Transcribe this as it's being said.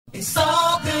It's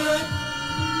all good.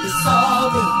 It's all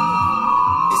good.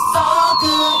 It's all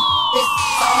good. It's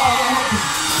all good.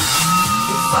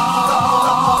 It's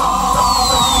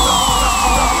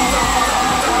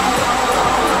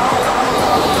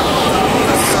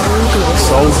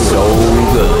all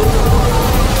good.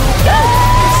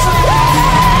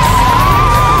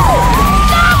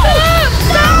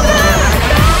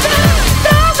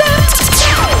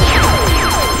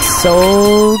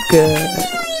 So good.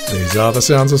 These are the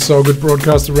sounds of Soul Good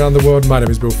broadcast around the world. My name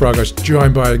is Bill Fragos,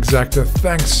 joined by Exacta.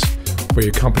 Thanks for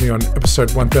your company on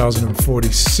episode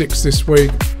 1046 this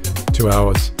week. 2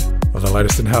 hours of the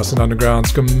latest in house and underground.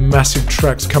 It's got massive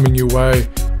tracks coming your way.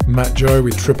 Mat.Joe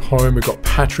with Trip Home. We've got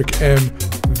Patrick M,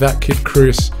 That Kid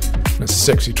Chris, and a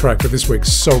sexy track for this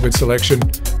week's Soul Good selection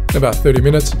in about 30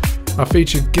 minutes. Our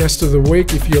featured guest of the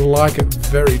week, if you like it,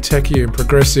 very techie and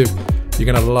progressive.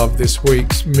 You're going to love this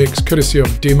week's mix, courtesy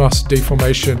of Dimas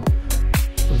D-Formation,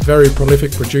 a very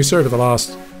prolific producer over the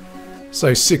last,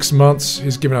 say, 6 months.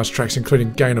 He's given us tracks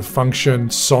including Gain of Function,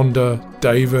 Sonder,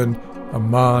 Davin,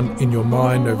 Aman, In Your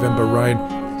Mind, November Rain.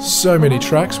 So many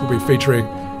tracks. We'll be featuring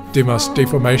Dimas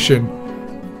D-Formation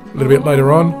a little bit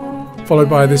later on, followed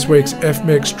by this week's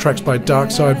F-Mix, tracks by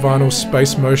Darksidevinyl,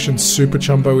 Space Motion,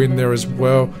 Superchumbo in there as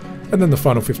well. And then the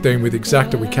final 15 with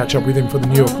Exacta. We catch up with him for the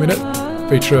New York Minute,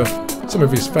 feature some of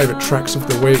his favourite tracks of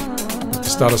the week. To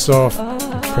start us off,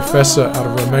 Professor out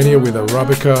of Romania with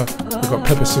Arabica. We've got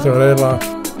Peppe, Citarella,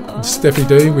 and Stefy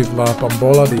D with La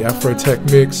Bambola, the Afrotech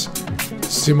mix.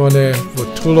 Simone,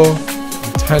 Vitullo,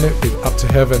 and Tanit with Up to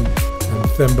Heaven. And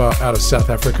THEMBA out of South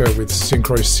Africa with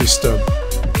Synchro System.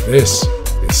 This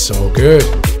is so good.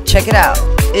 Check it out.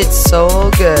 It's so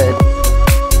good.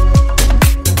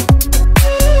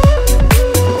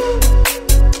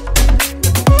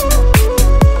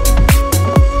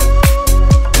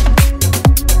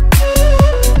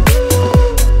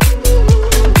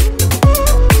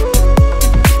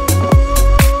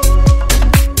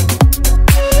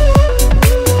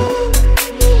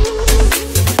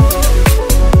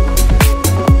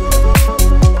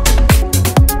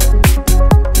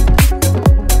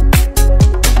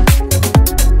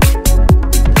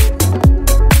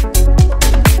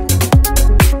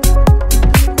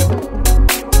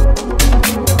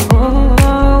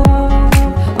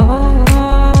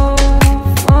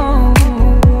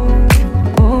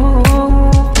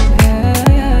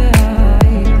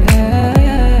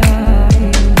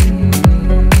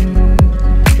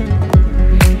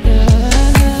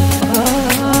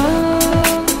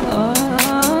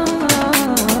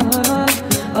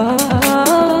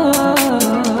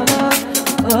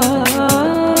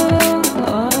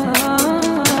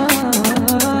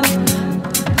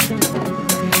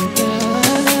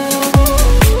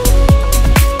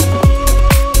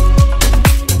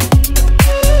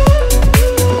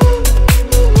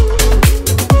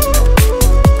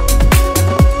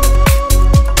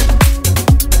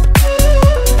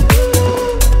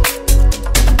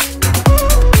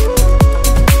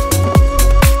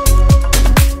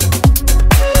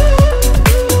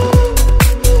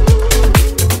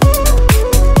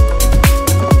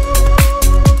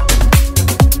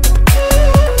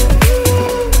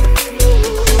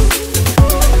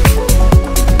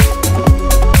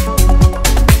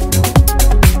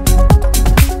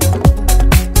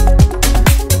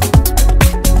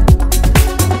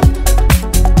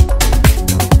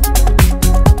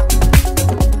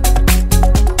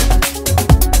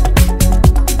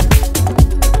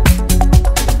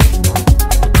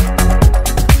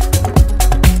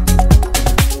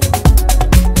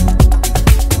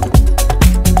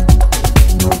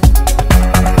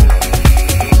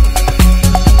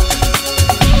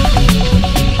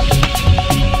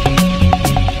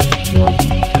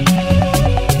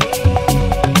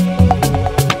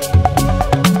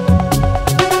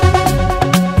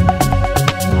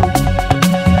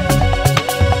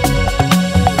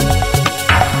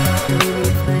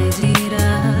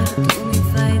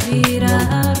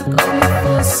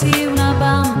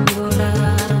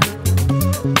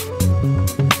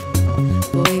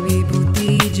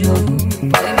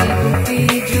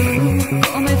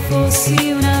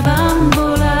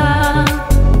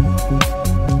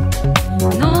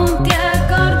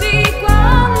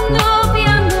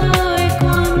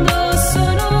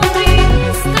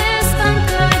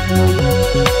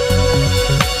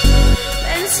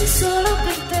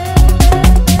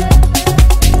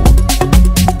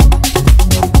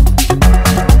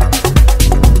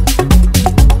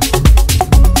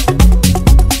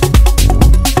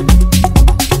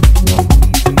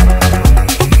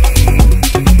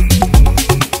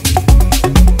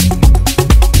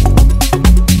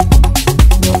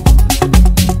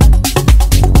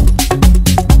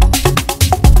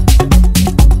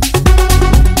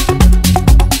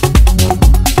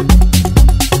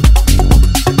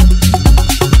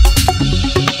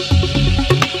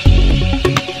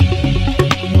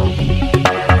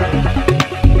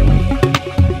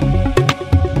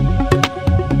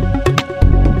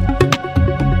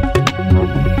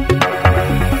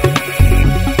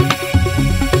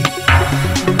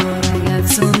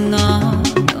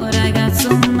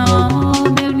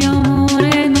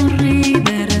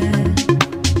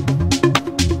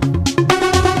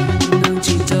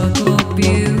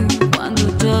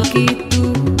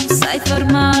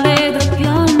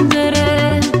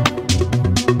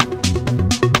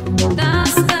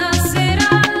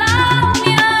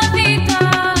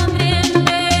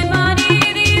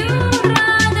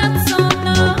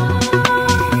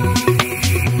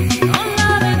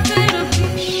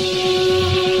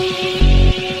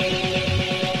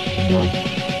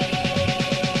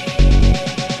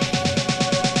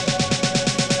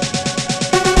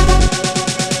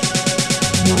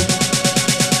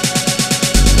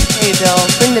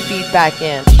 bring the beat back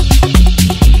in.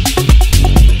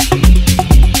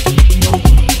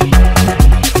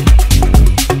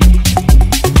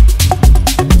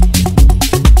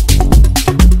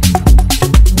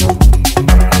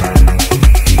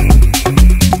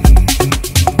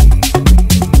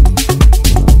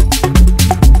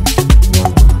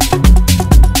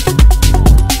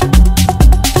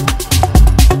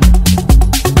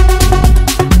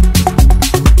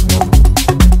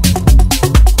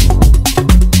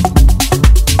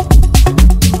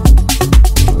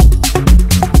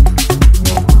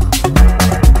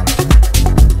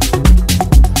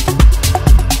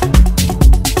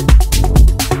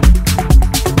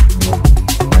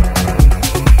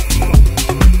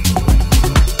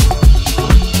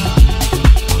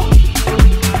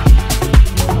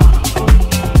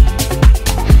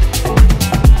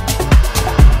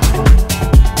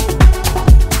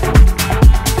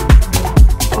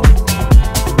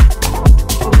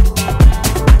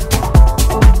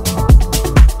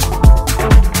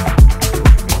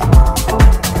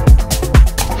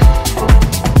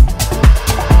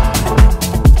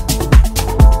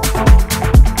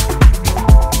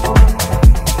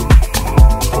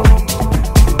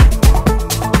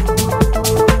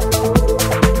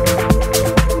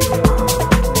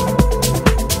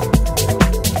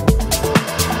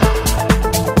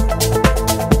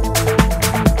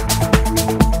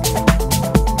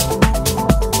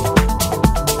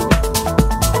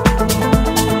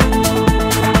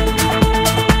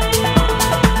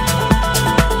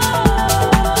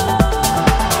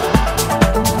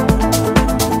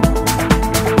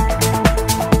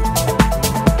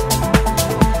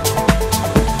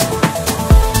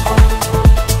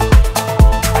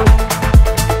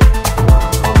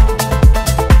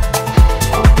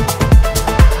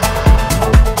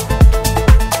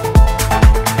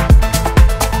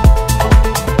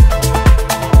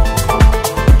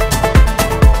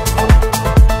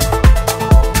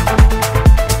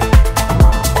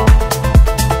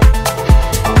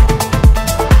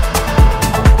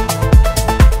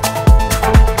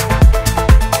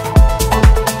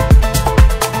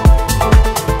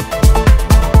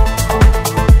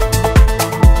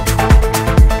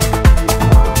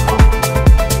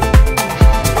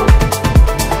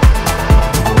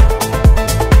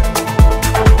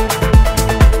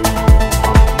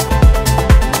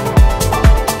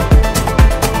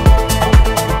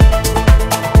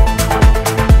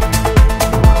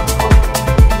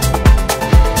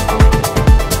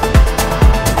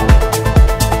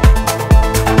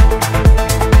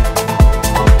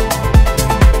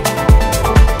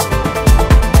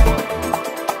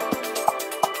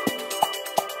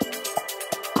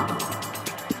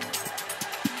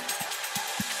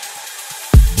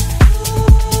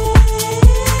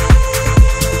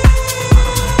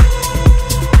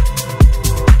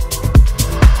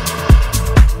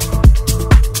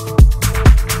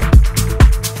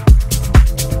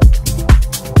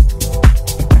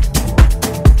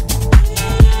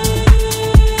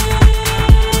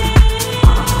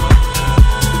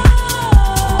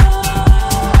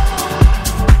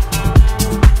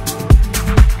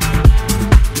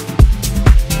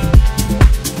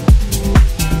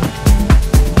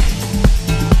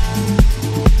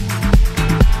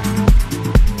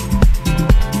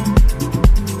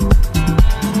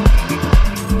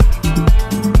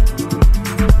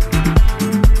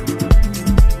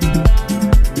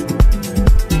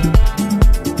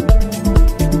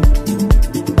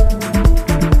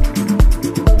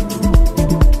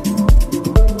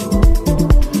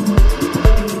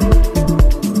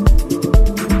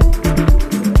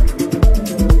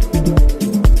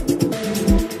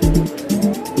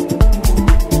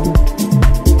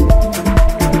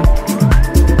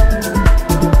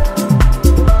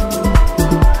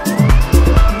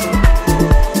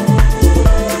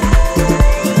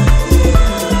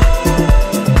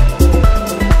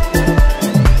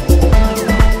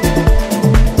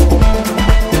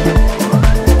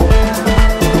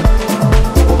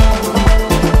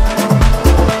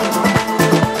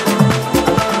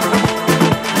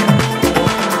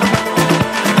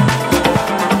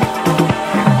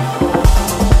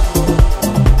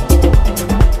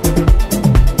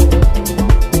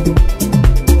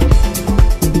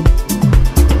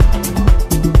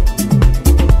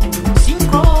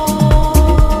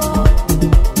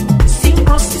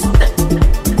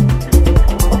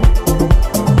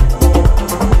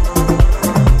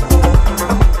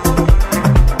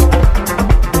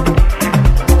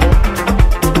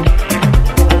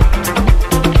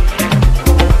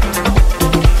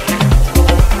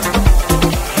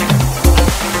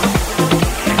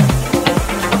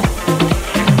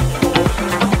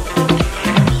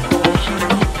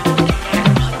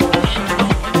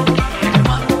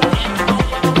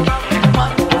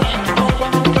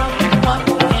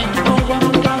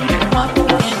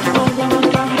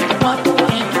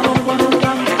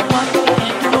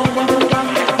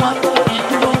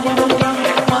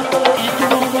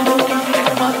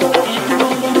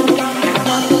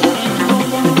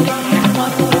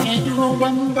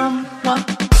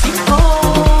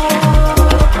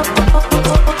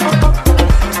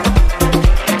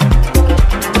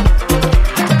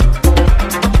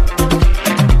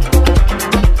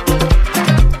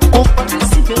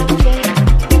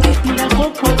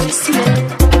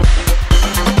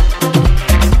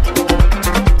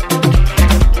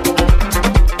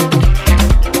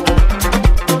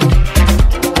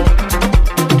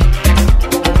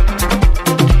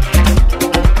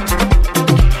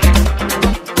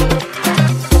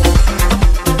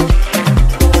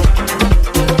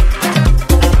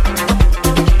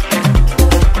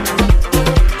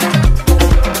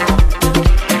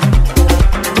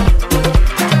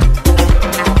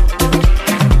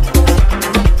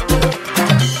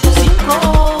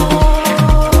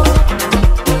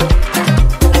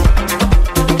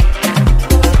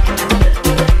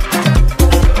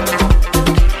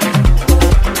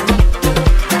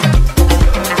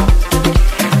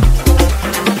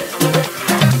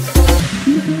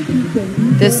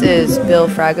 Bill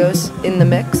Fragos in the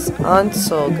mix on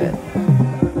SoulGood.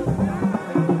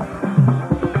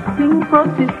 Synchro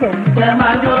system,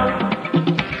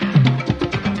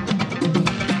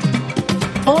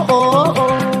 oh oh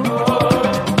oh.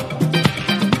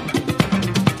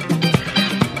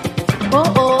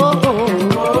 Oh oh oh.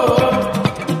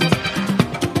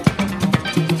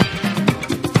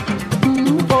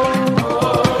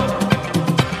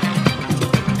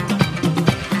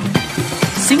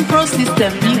 Synchro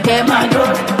system,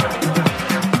 Mijangos.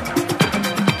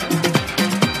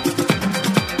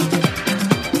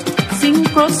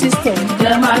 Synchro system,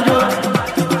 Mijangos.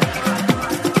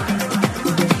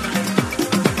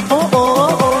 Oh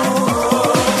oh oh.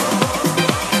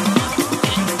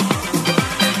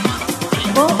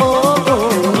 Oh oh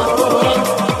oh.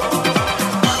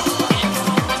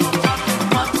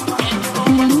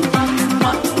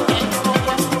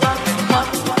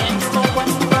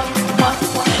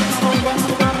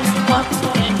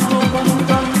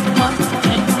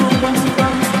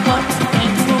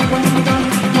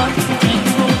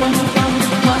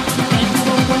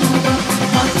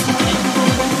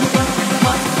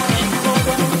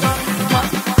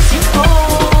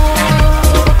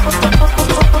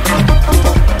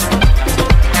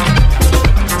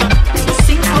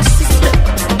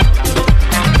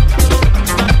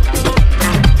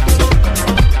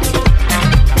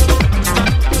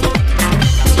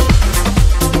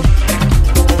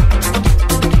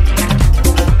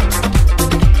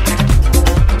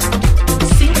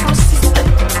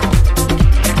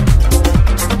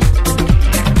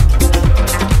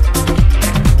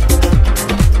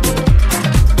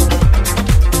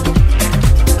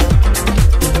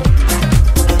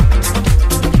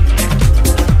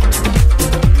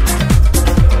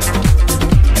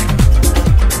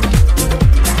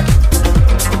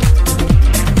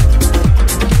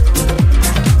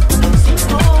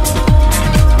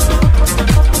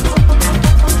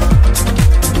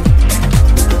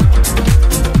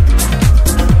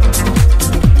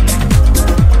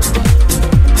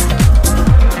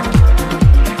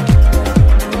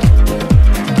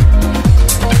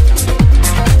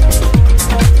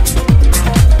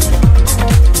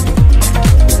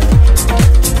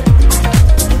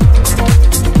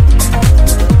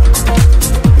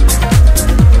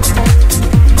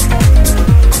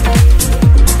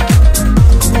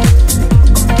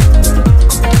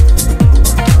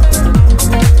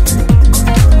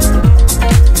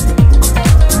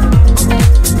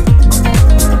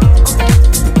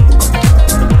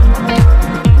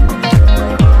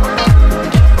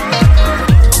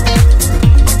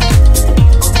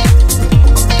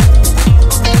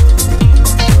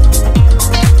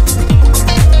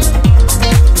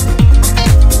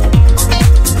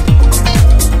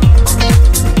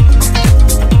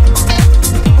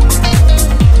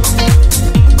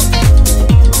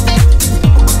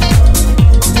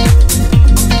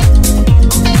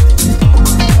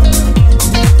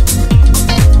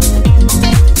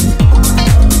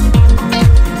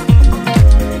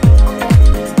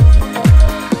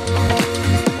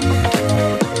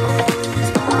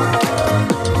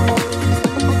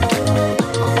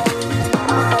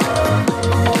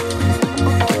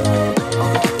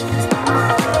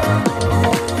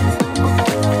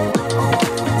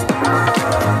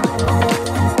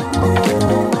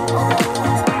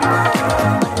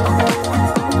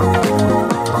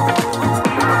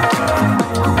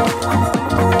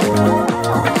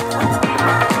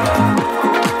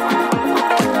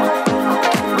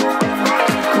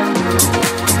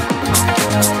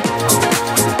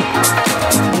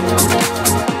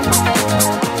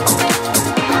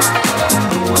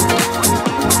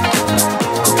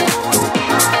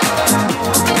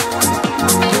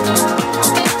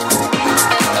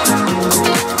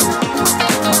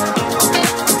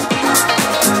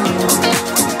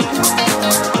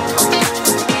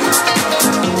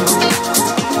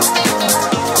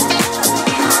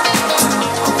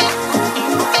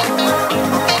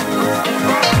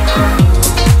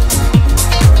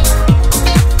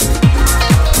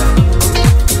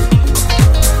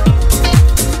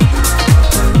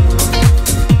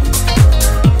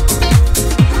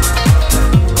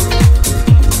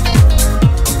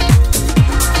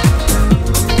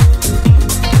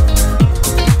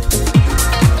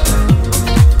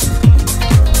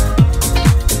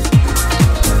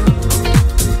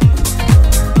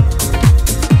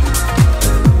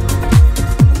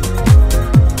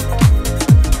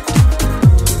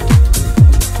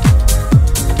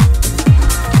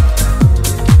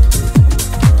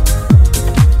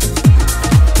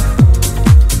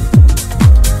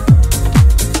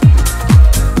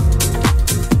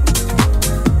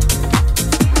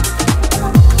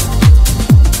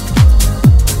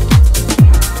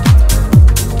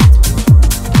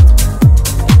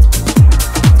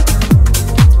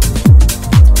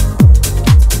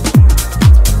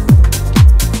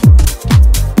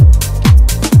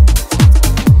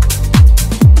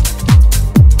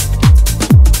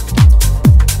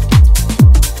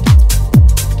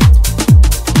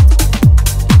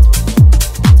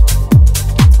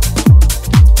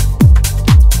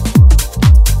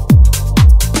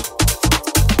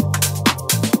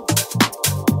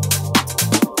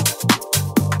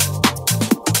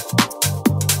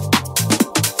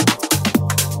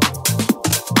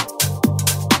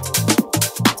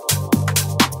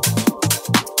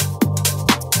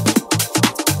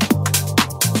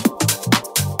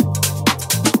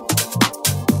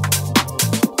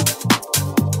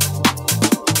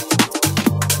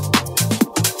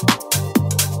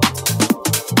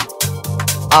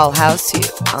 I'll house you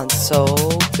on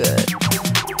SoulGood.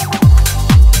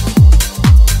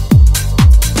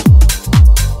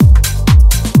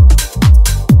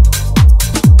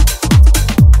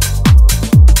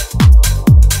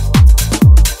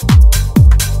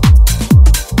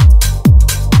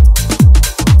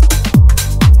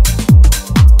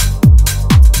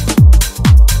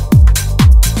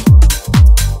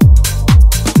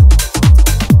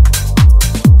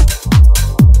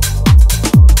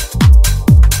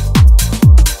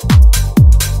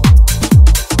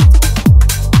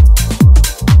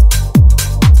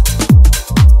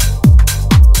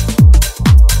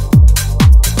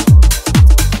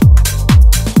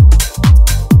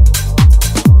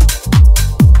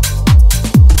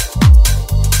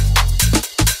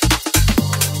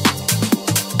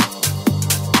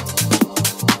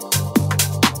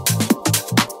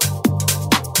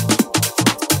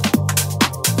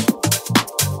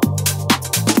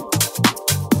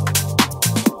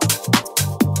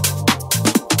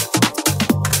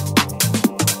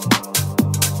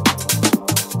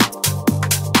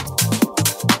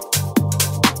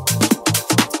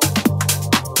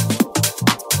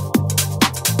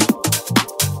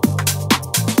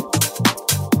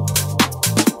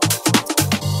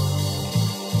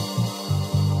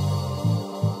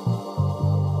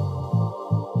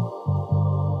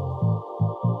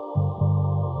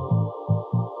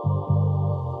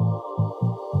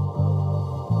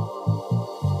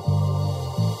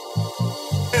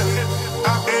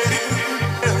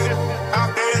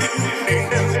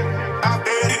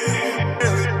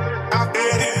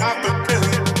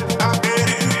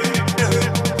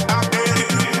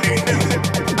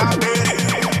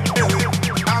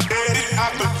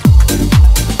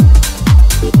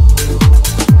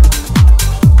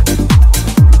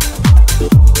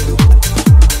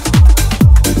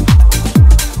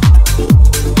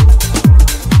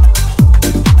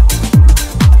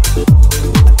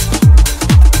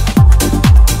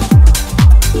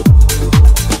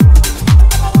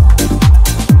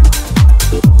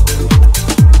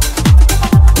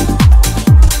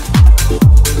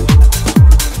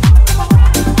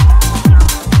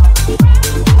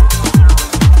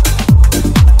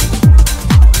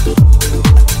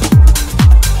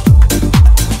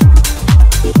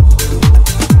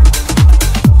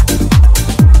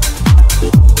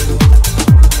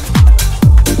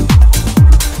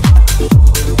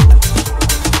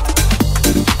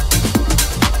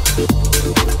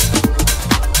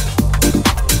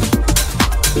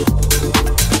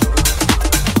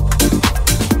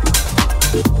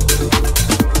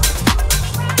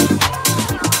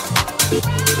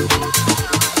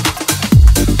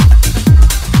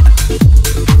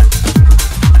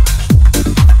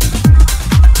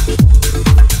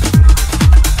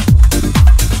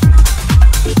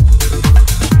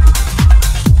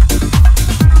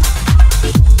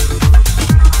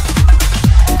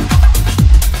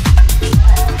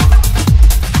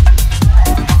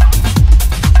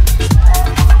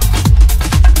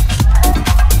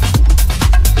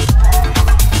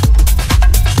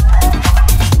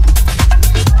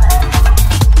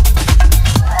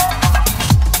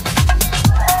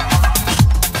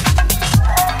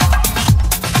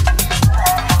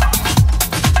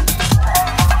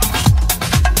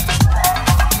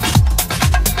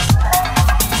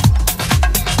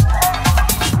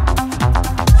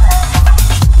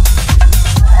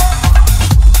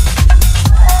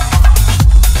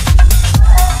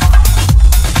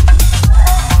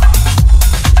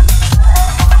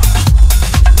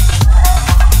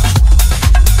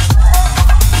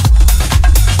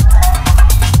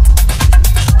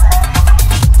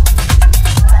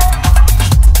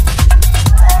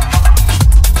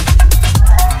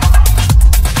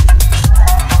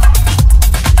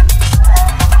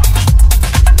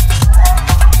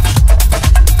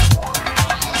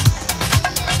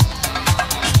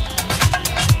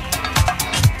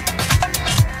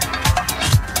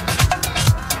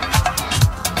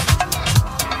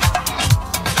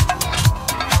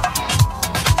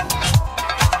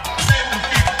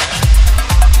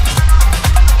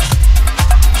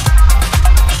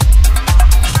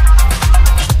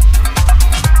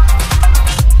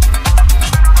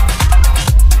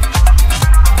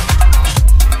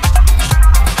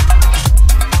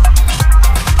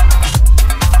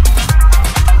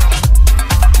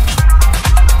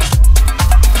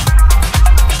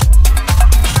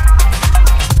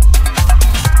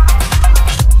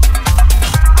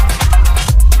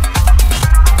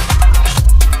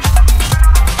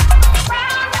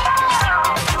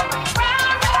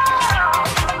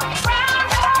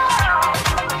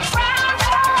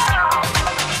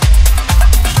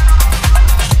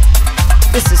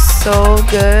 This is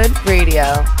SoulGood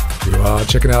Radio. You are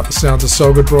checking out the sounds of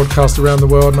SoulGood broadcast around the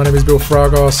world. My name is Bill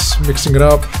Fragos, mixing it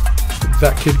up.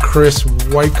 That Kid Chris,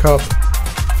 Wake Up.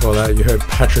 Before that, you heard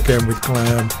Patrick M with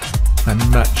Glam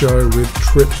and Mat.Joe with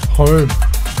Trip Home.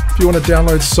 If you want to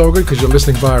download SoulGood because you're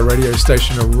listening via a radio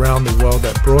station around the world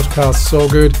that broadcasts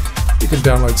SoulGood, you can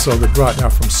download SoulGood right now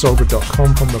from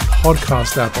soulgood.com from the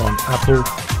podcast app on Apple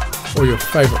or your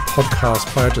favorite podcast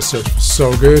player. Just search for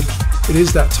SoulGood. It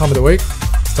is that time of the week.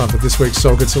 It's time for this week's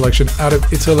SoulGood selection out of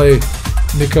Italy.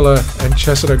 Nicola and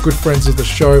Cesare, good friends of the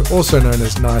show, also known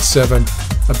as Nice 7,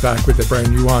 are back with a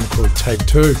brand new one called Take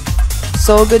 2.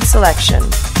 SoulGood selection.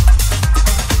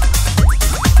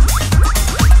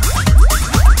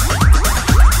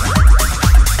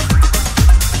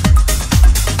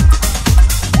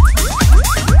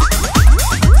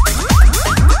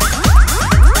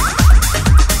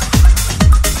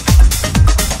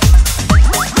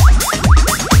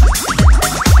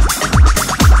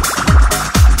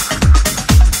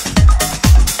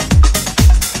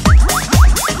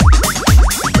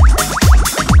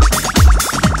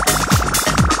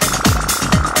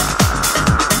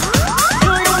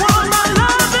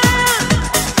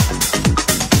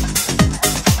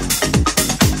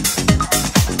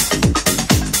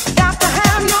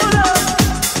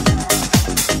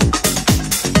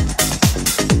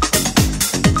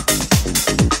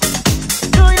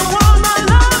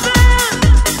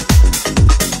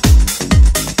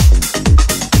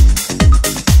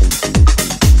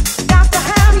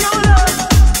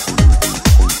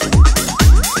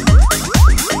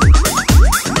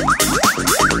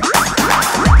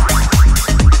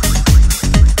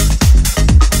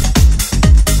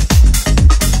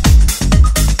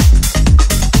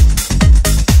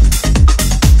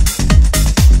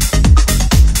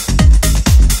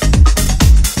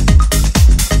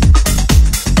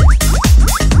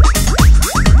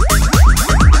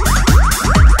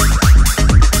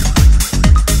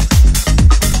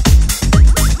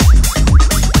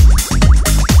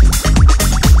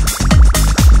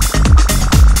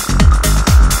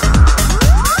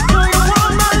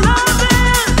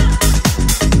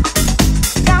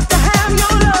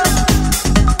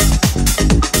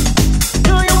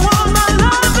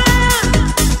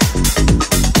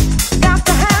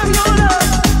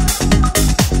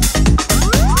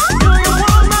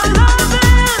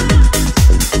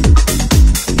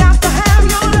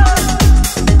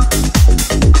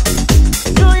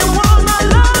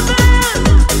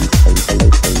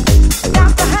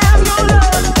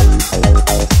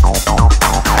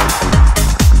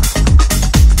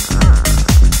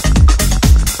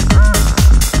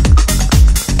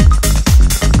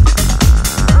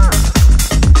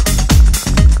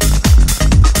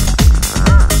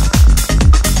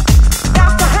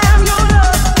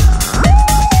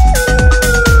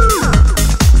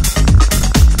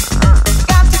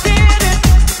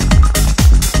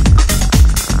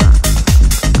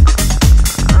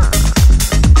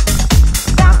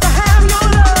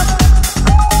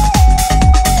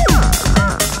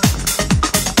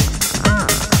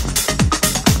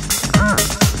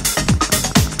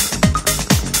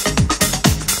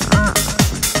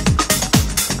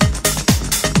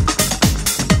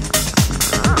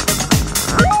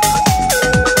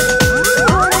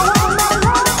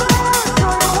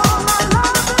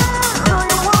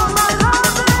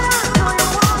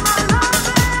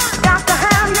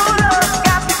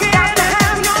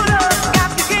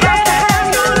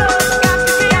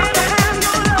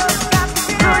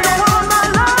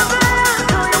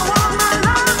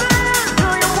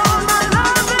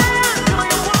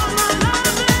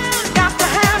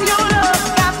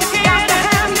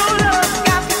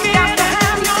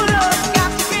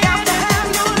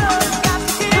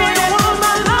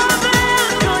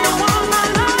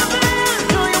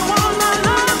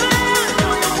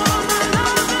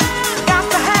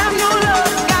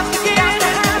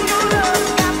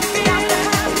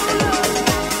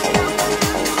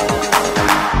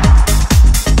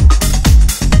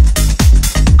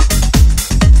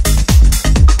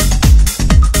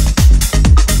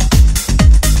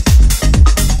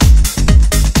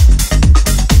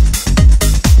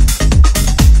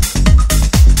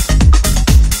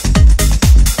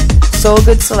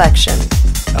 SoulGood selection.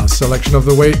 Our selection of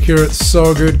the week here at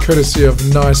SoulGood, courtesy of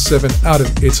Nice 7 out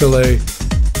of Italy.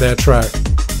 Their track,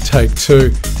 Take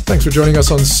 2. Thanks for joining us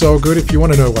on SoulGood. If you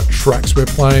want to know what tracks we're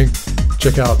playing,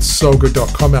 check out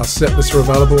soulgood.com. Our set lists are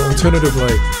available.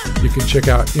 Alternatively, you can check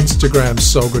out Instagram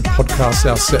SoulGood Podcast.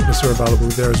 Our set lists are available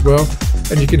there as well.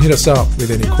 And you can hit us up with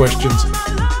any questions.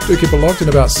 Do keep it locked in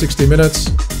about 60 minutes.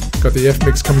 Got the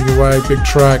F-Mix coming your way, big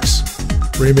tracks.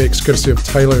 remix courtesy of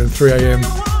Tayllor and 3am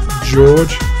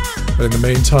George. But in the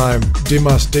meantime,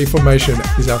 Dimas D-Formation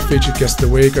is our featured guest of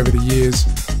the week over the years.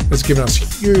 Has given us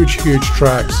huge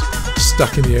tracks.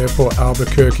 Stuck in the Airport,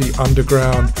 Albuquerque,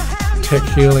 Underground, Tech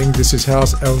Healing, This Is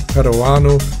House, El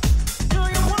Peruano.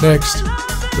 And up next,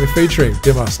 we're featuring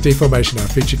Dimas D-Formation, our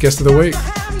featured guest of the week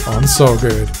on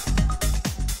SoulGood.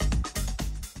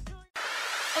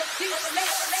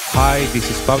 Hi, this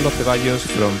is Pablo Ceballos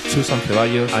from Susan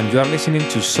Ceballos, and you are listening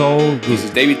to SoulGood. This is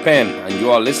David Penn, and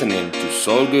you are listening to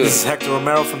SoulGood. This is Hector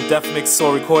Romero from Def Mix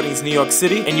Soul Recordings, New York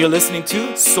City, and you're listening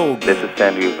to SoulGood. This is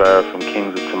Sandy Rivera from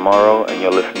Kings of Tomorrow, and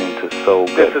you're listening to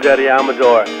SoulGood. This is Eddie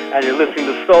Amador, and you're listening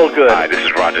to SoulGood. Hi, this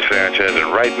is Roger Sanchez,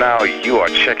 and right now you are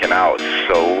checking out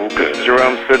SoulGood. This is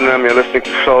Jerome Sydenham, you're listening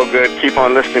to SoulGood. Keep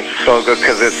on listening to SoulGood,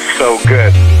 because it's so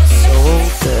good.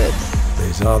 So good.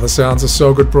 These are the sounds of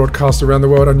SoulGood, broadcast around the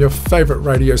world on your favourite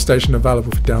radio station,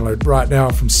 available for download right now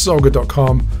from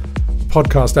soulgood.com,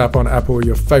 podcast app on Apple,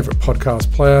 your favourite podcast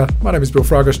player. My name is Bill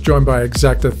Fragos, joined by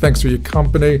Exacta. Thanks for your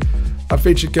company. Our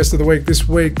featured guest of the week this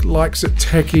week likes it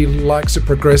techie, likes it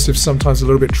progressive, sometimes a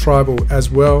little bit tribal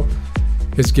as well.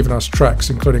 He's given us tracks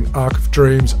including Arc of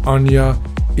Dreams, Anya,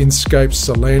 Inscape,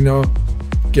 Selena,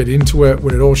 Get Into It,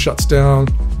 When It All Shuts Down,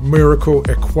 Miracle,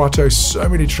 Equato, so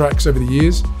many tracks over the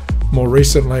years. More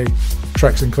recently,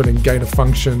 tracks including Gain of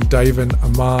Function, Davin,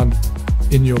 Aman,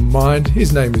 In Your Mind.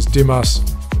 His name is Dimas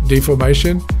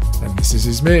D-Formation, and this is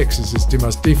his mix. This is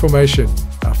Dimas D-Formation,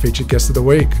 our featured guest of the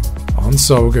week on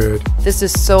SoulGood. This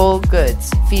is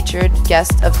SoulGood's featured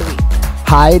guest of the week.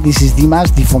 Hi, this is Dimas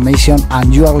D-Formation,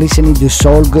 and you are listening to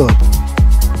SoulGood.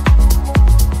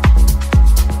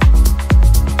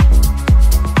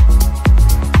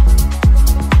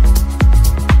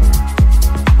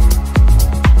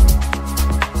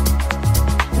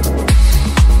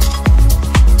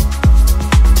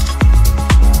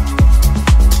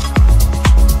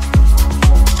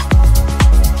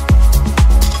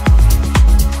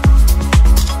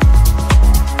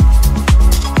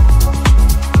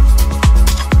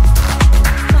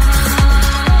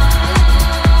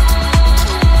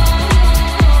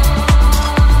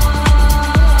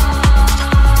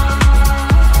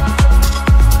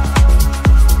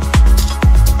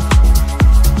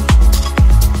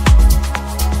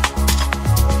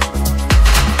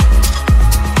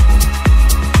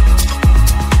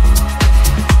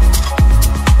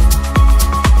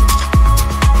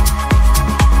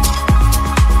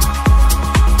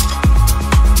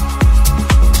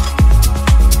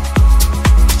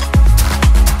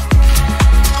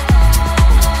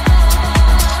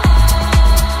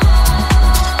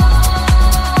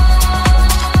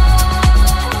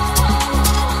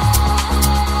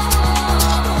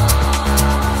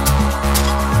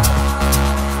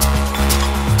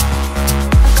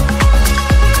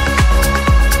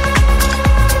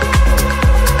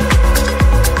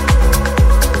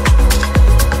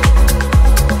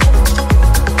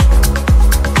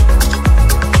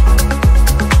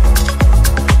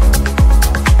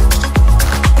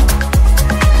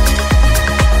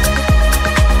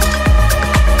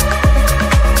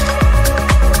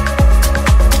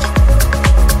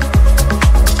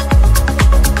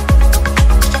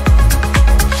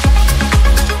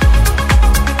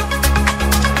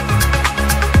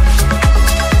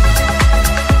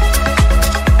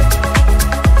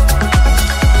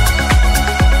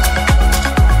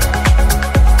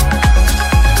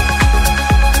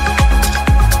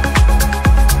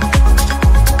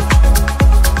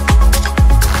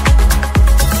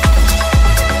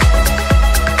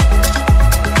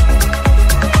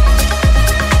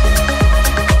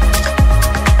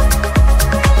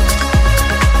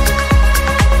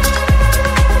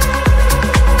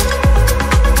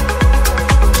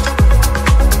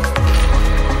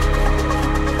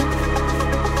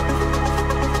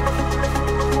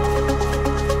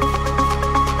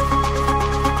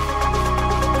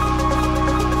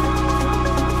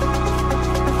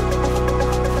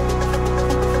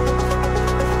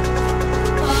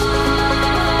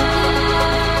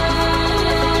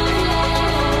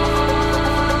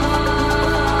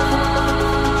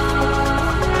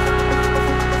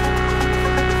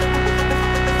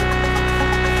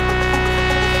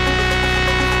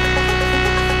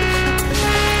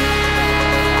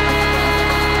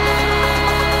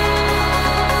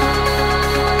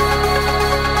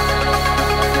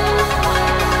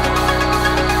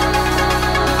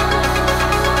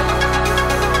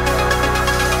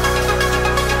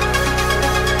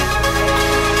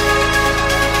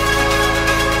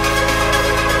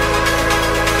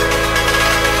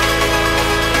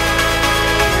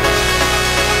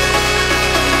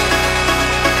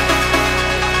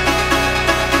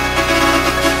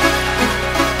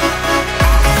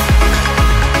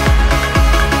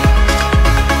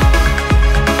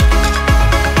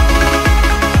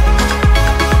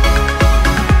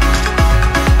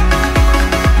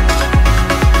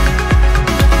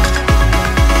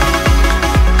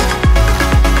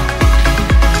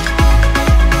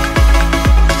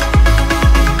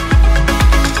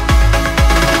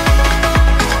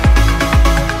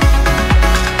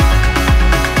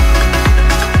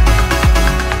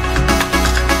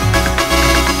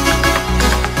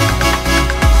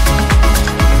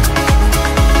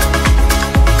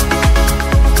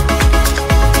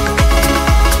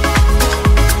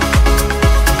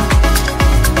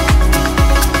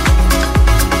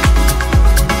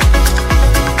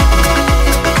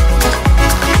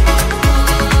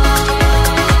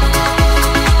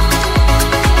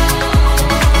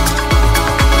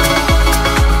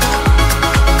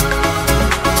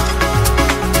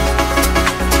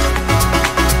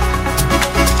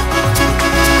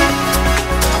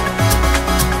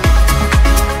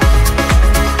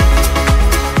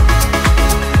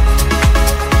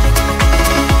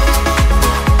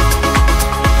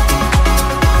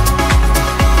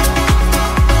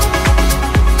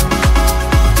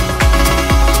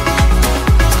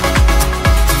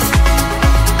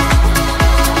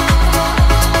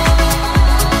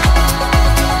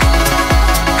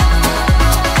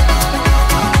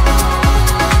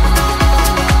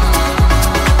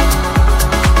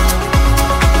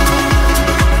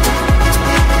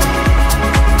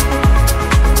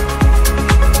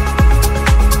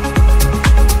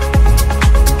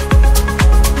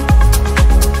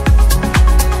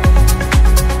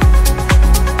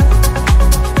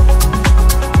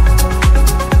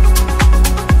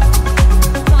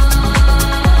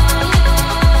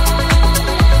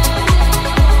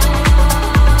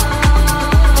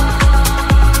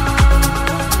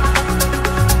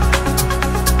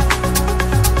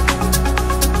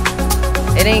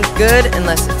 good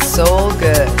unless it's soul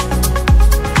good.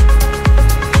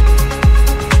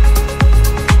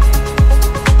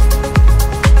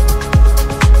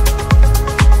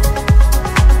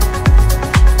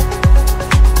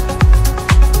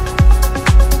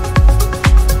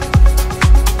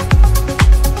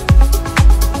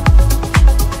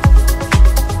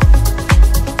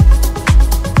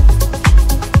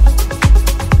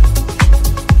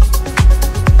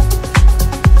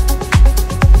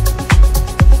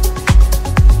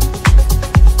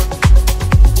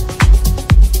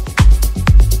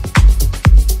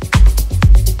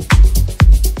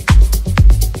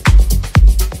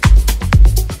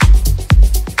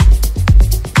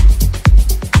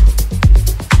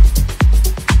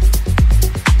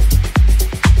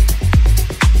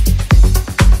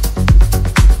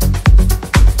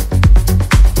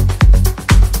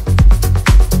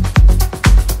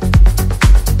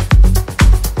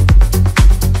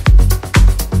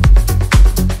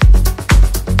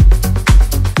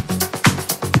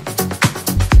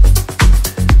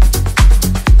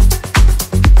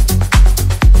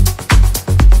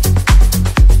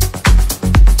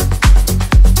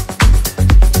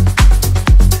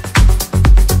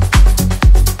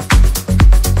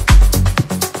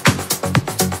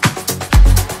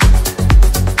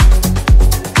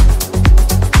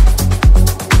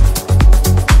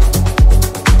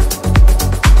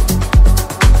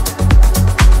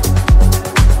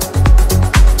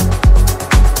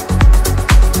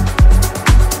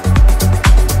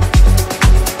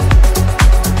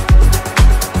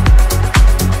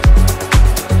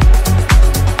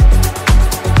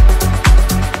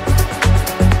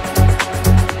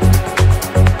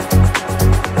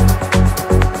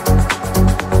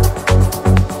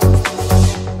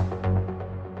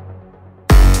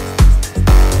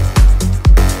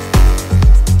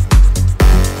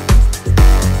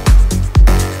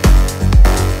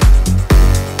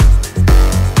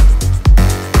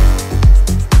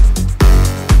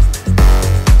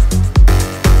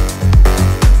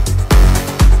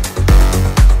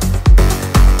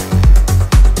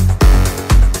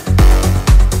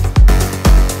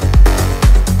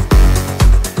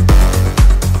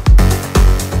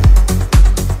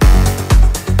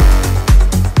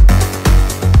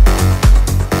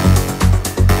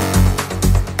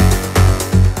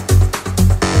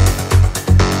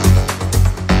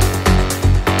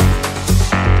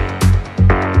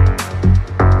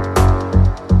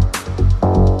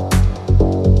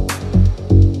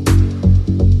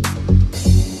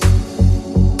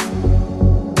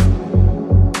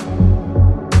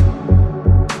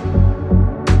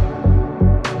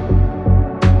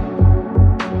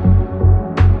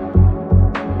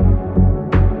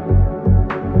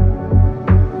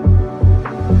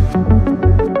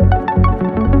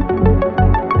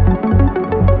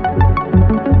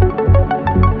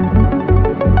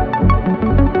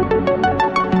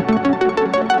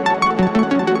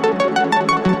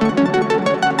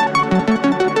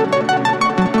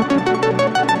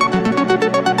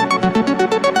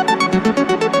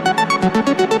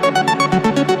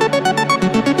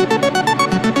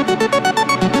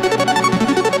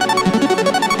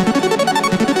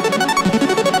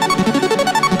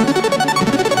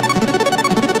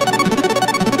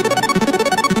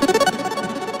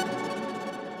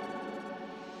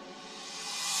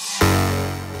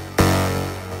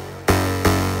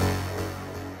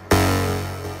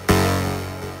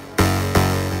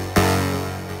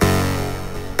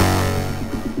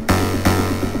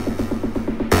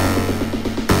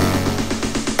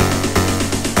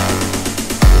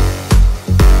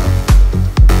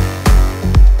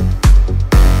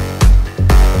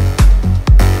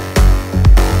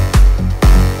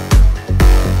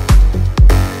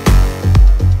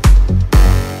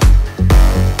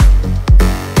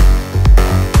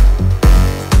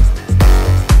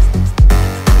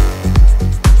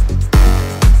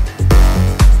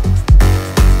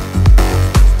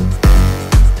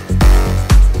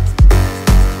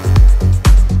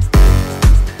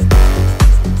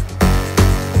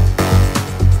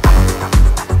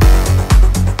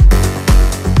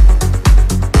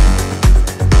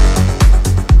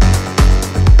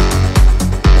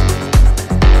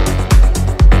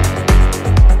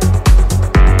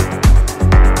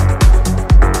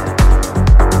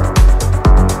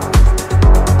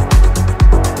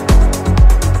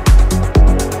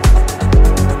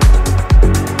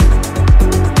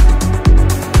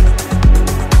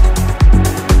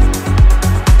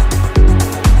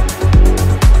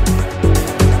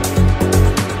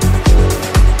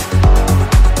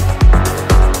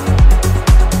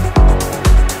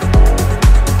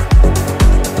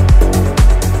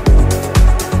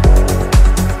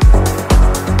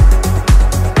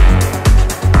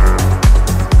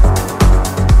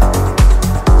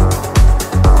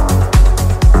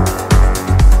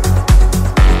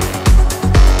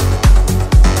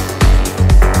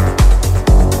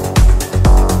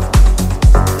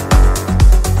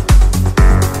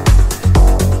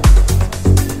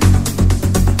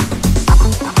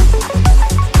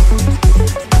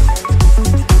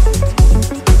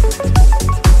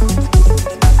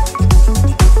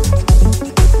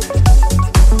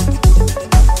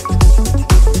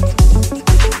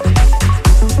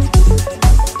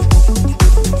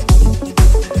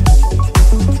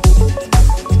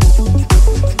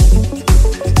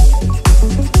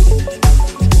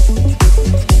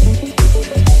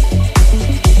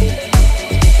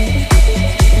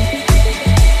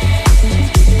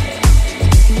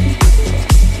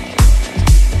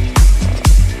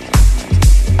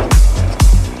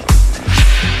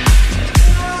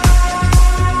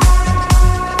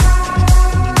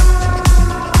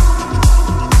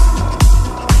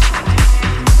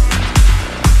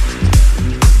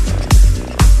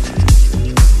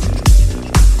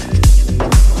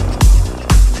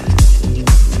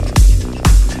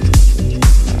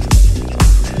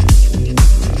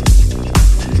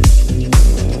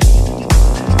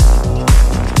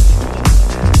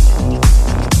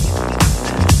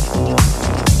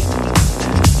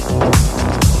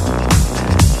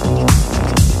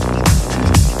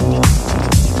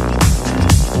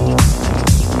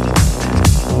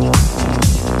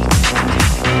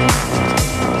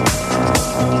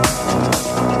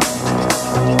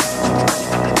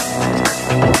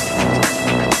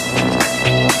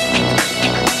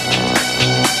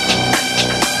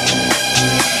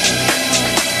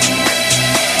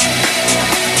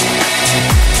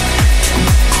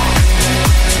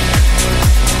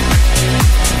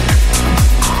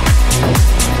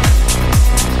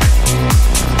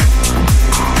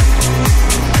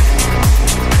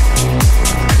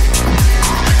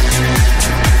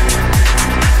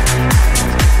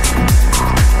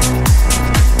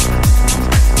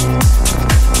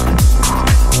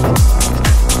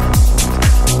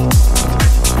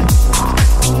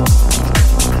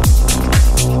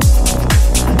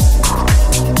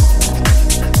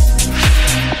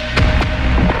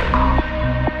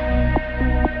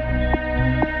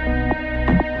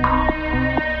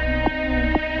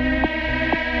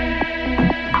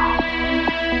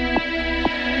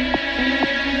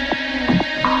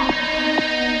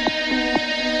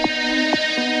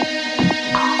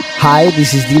 Hi,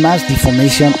 this is Dimas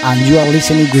D-Formation and you are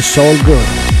listening to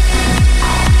SoulGood.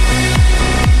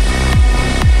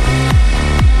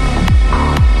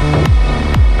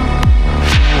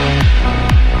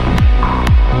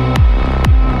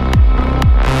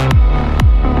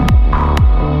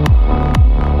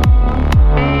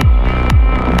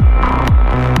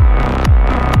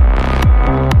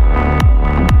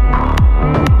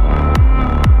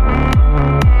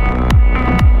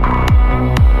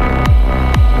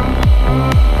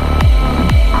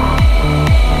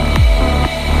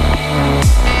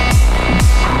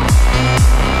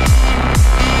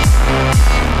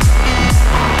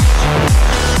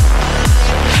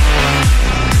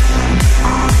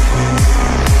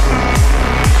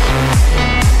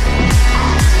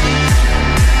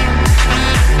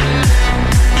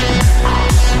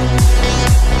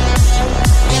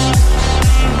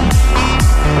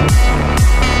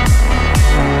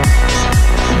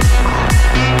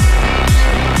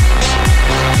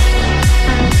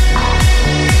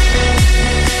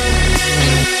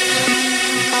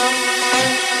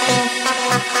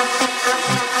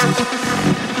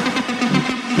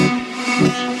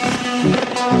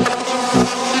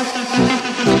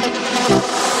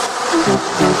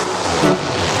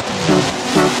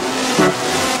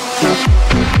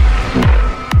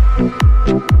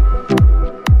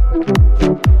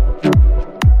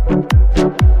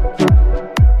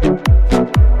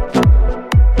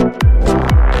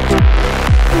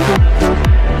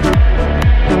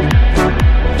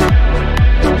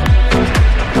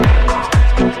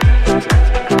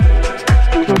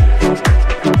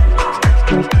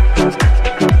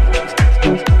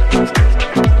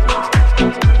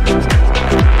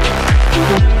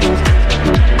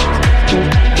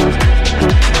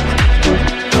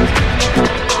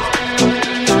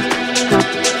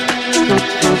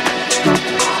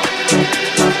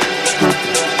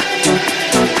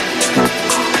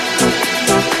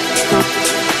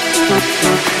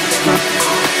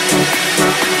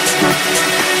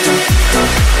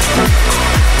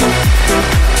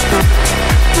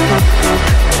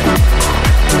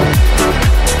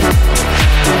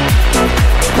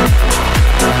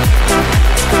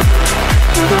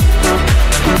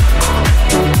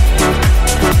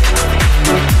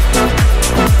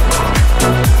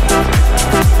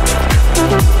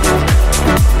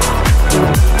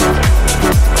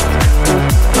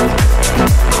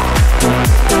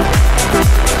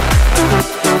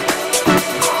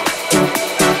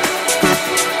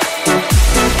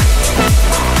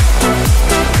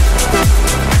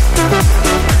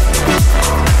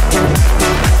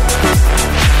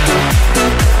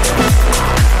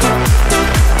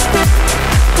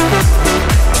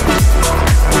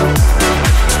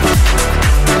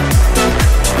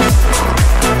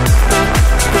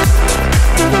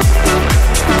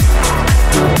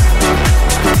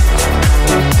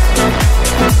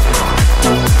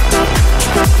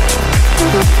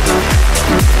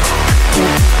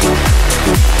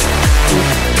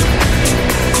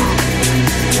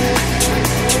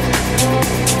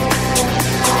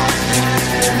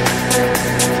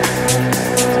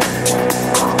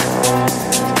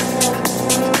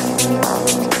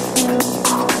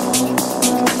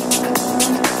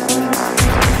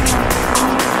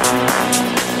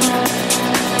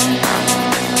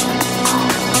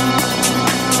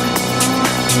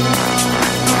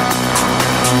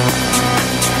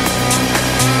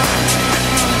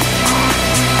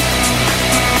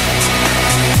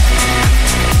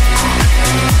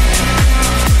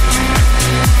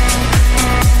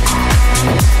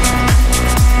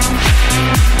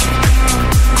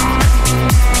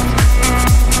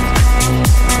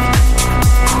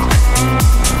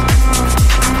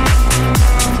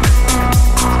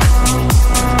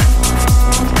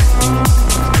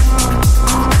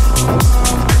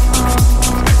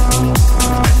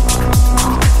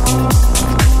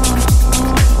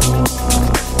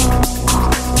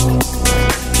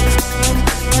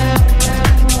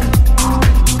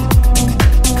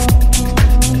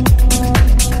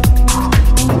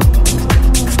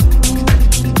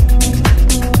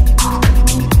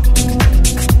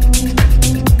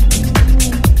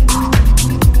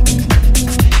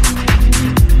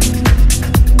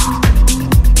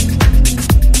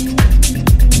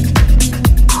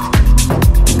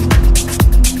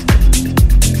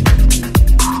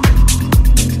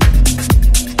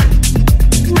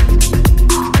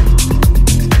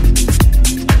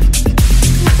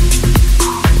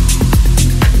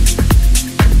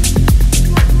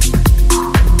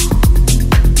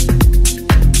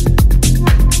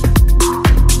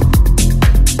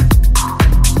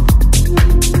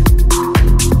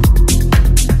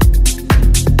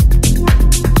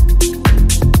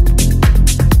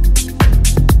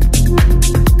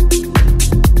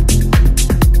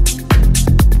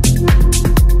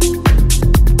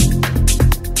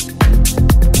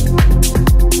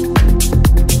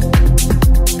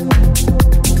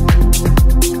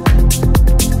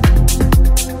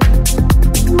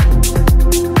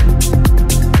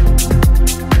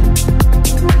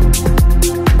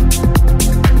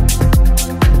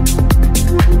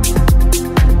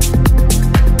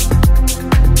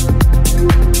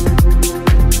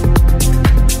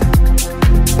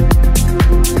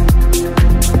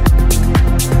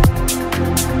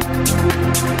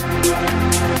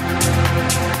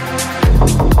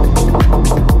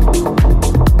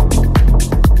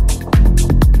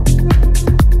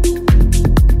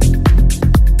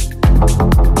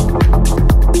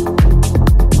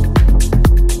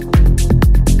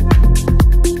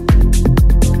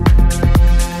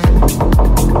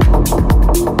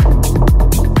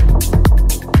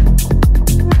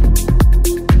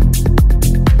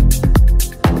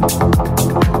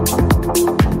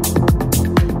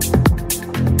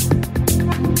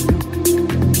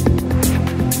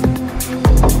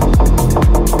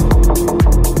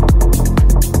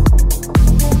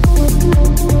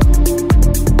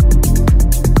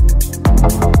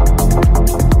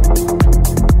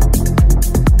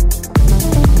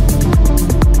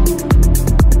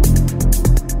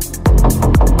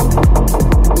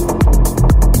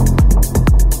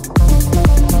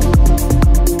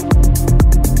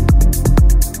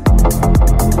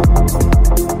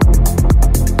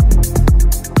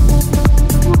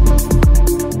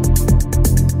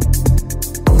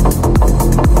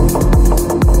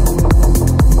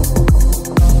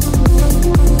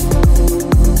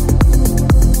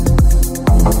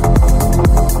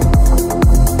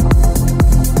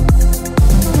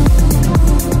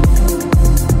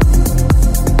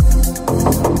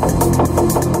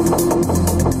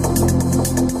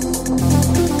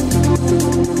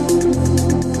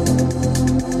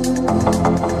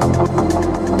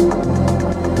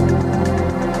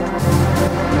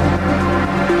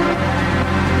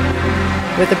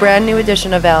 With a brand new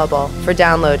edition available for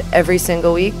download every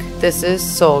single week, this is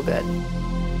SoulGood.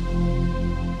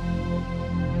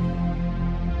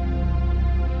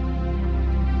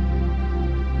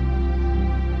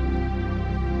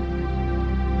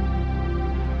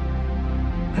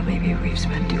 But maybe we've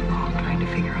spent too long trying to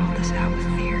figure all this out with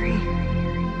theory.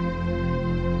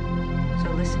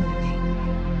 So listen to me.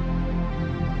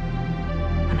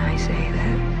 When I say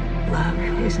that love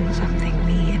isn't something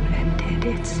we invented,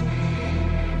 it's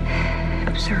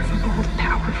observable,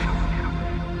 powerful.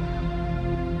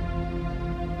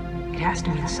 It has to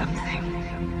mean something.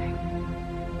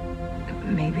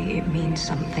 Maybe it means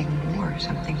something more,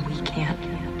 something we can't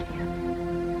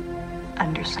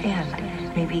understand.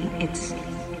 Maybe it's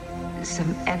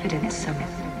some evidence, some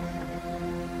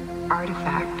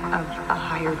artifact of a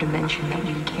higher dimension that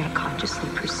you can't consciously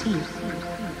perceive.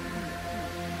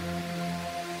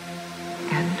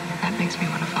 And that makes me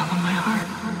want to follow my heart.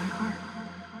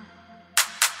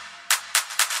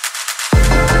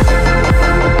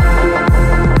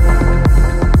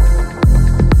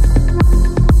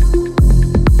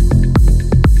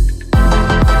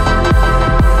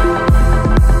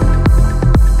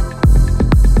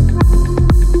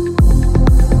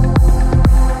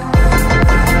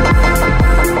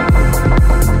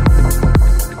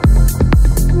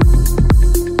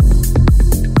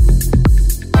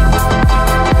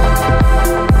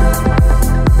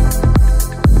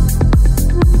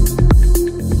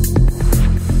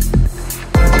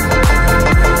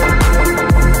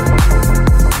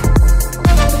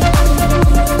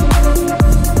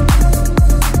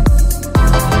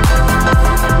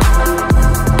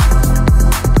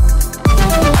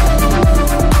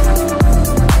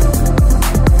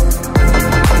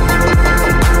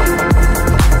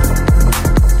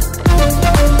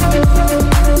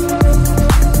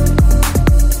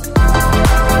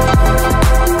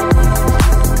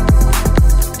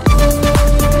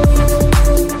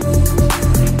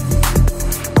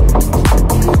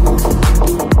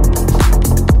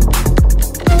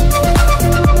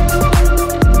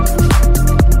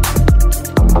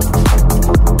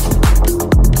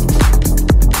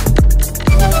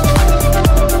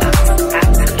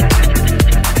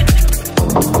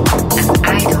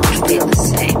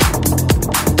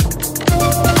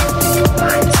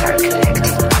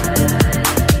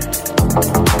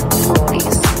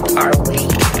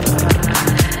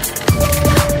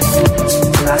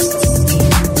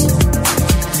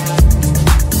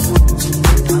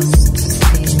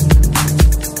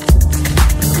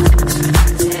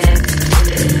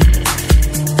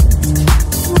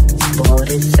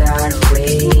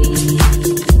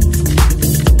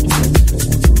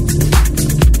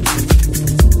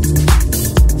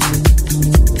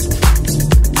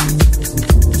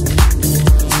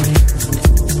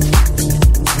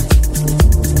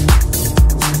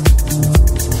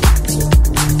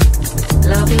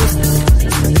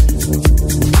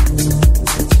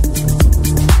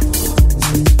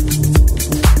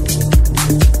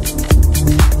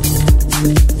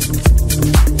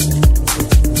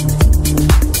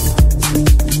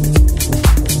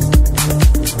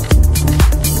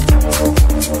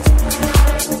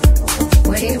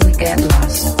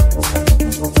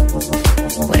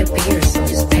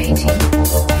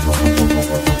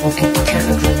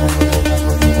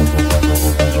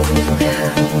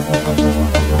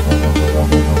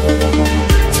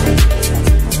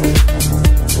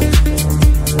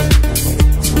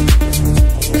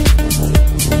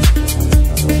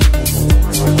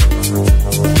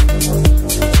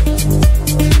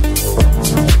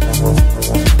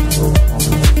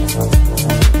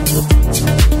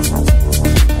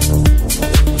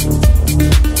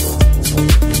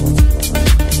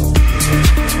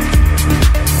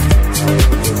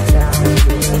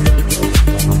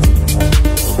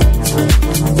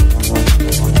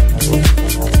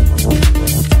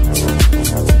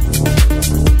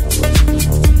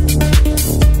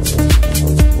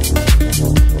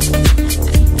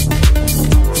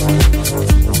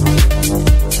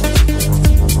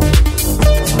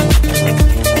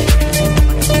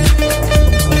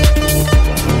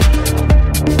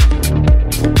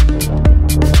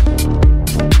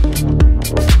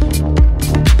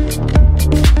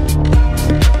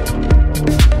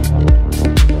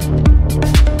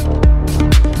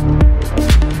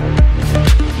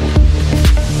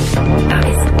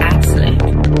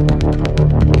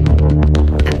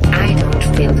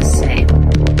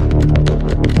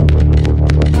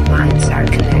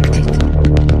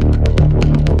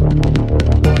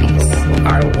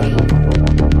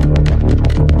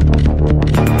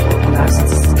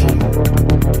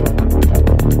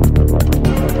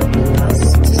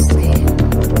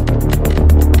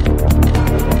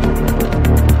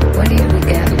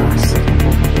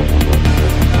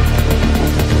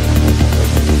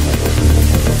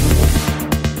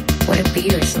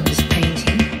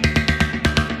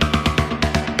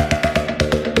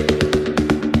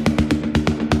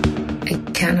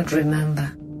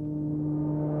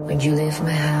 Would you lift my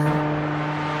hand?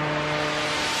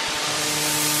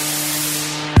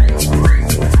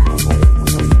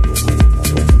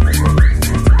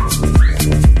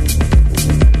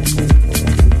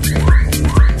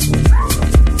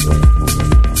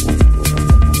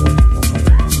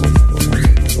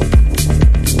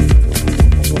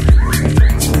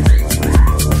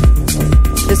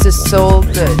 This is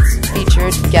SoulGood's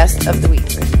featured guest of the week.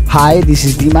 Hi, this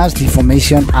is Dimas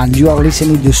D-Formation, and you are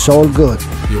listening to SoulGood.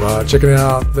 You are checking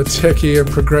out the techie and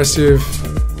progressive,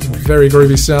 very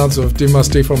groovy sounds of Dimas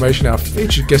D-Formation, our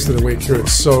featured guest of the week here at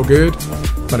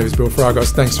SoulGood. My name is Bill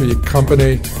Fragos. Thanks for your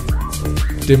company.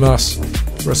 Dimas,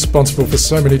 responsible for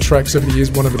so many tracks over the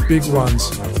years. One of the big ones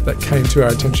that came to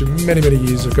our attention many, many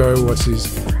years ago was his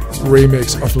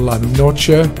remix of La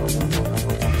Noche.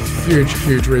 Huge,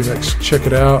 huge remix. Check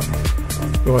it out.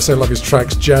 I also love his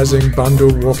tracks Jazzing,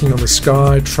 Bundle, Walking on the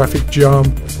Sky, Traffic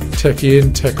Jump, Tech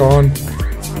In, Tech On,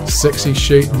 Sexy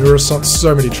Sheet, Neuroscience,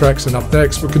 so many tracks. And up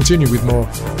next, we'll continue with more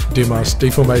Dimas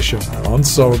D-Formation on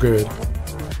SoulGood.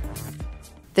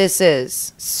 This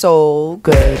is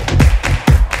SoulGood.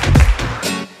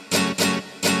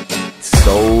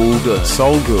 SoulGood.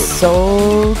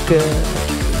 SoulGood.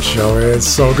 Show is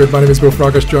SoulGood. My name is Bill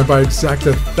Fragos, joined by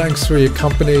Exacta. Thanks for your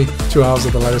company. 2 hours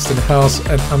of the latest in house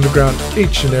and underground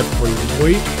each and every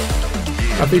week.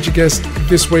 Our featured guest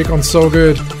this week on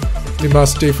SoulGood,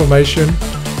 Dimas D-Formation.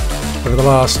 Over the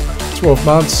last 12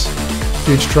 months,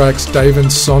 huge tracks: Davin,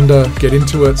 Sonda, Get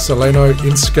Into It, Seleno,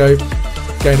 Inscape,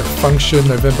 Gain of Function,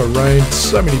 November Rain.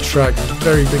 So many tracks,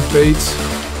 very big beats,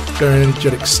 very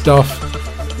energetic stuff.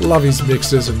 Love his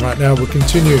mixes, and right now we'll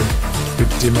continue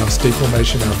with Dimas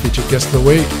D-Formation, our featured guest of the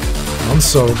week on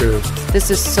SoulGood. This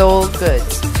is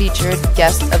SoulGood's featured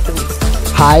guest of the week.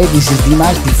 Hi, this is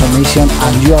Dimas D-Formation,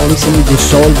 and you are listening to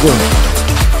SoulGood.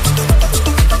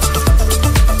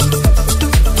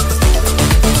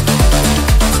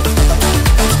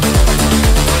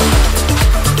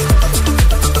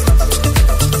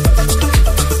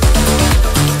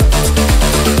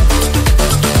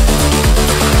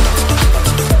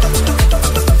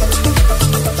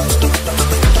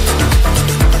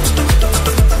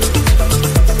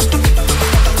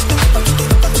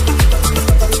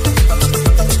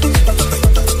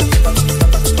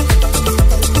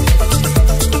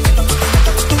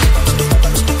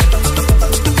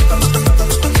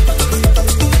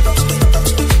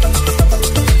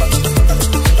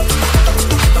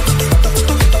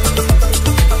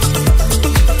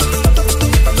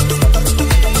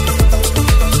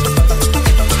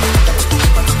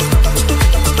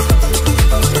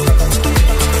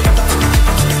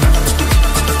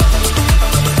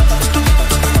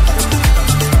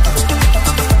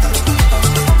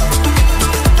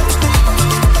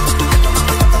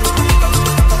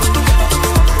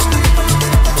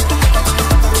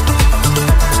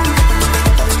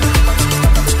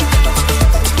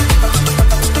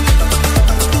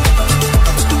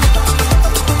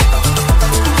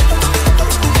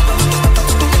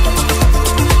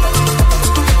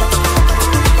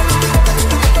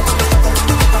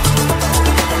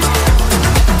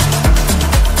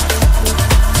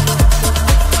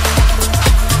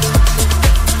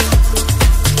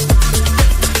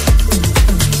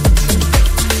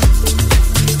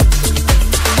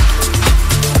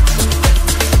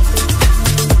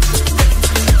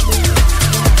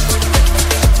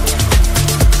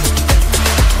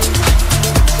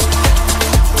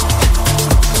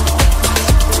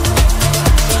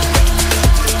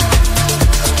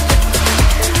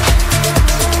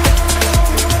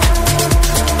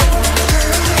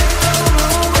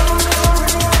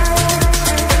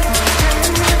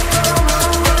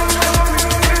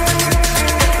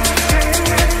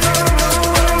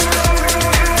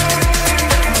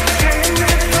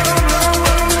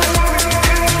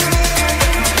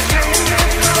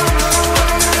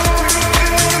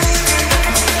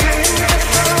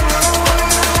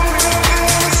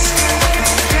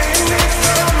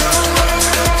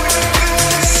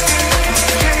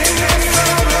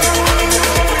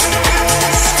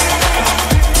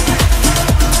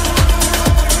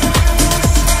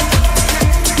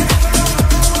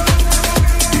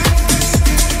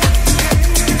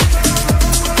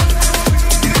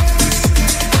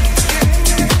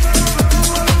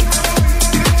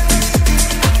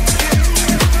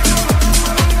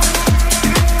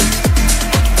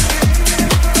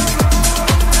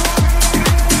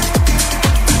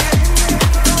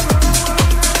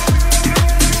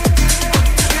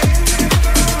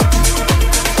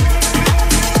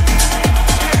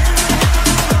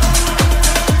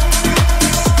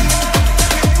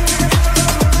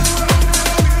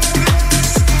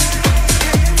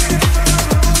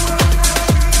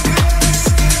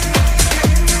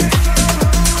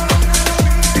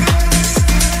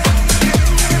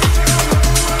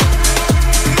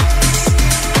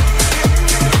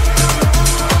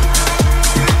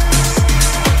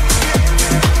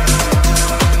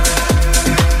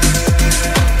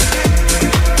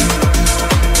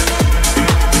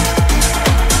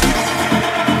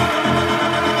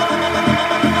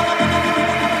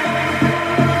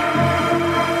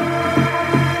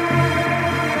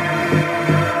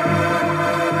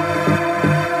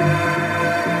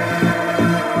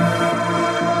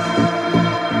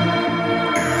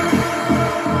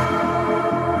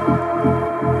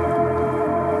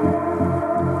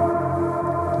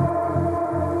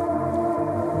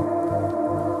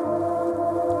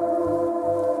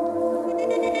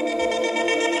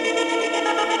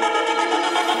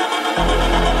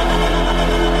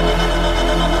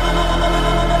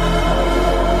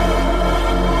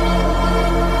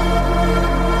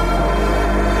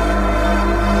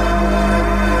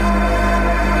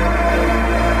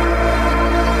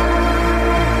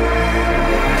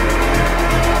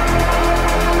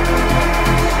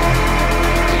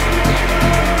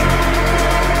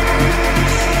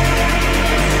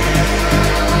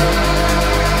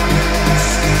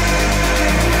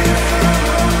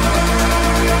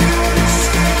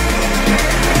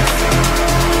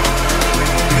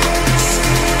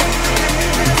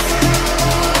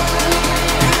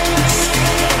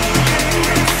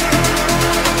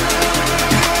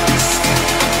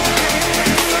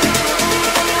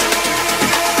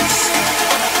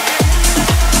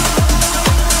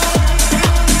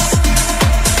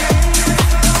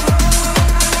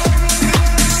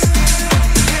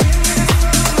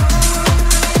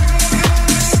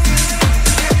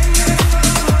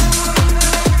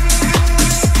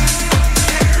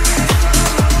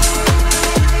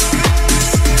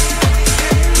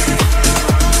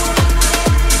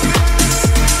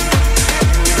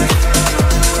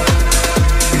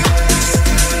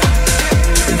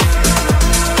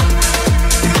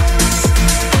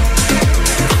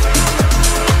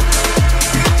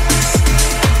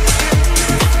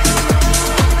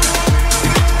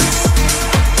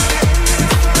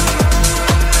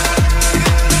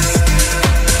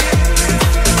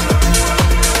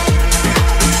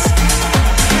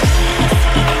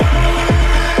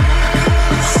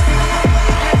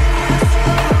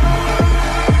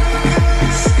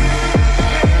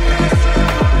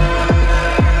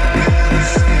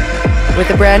 With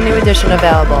a brand new edition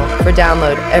available for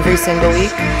download every single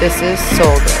week, this is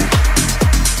SoulGood.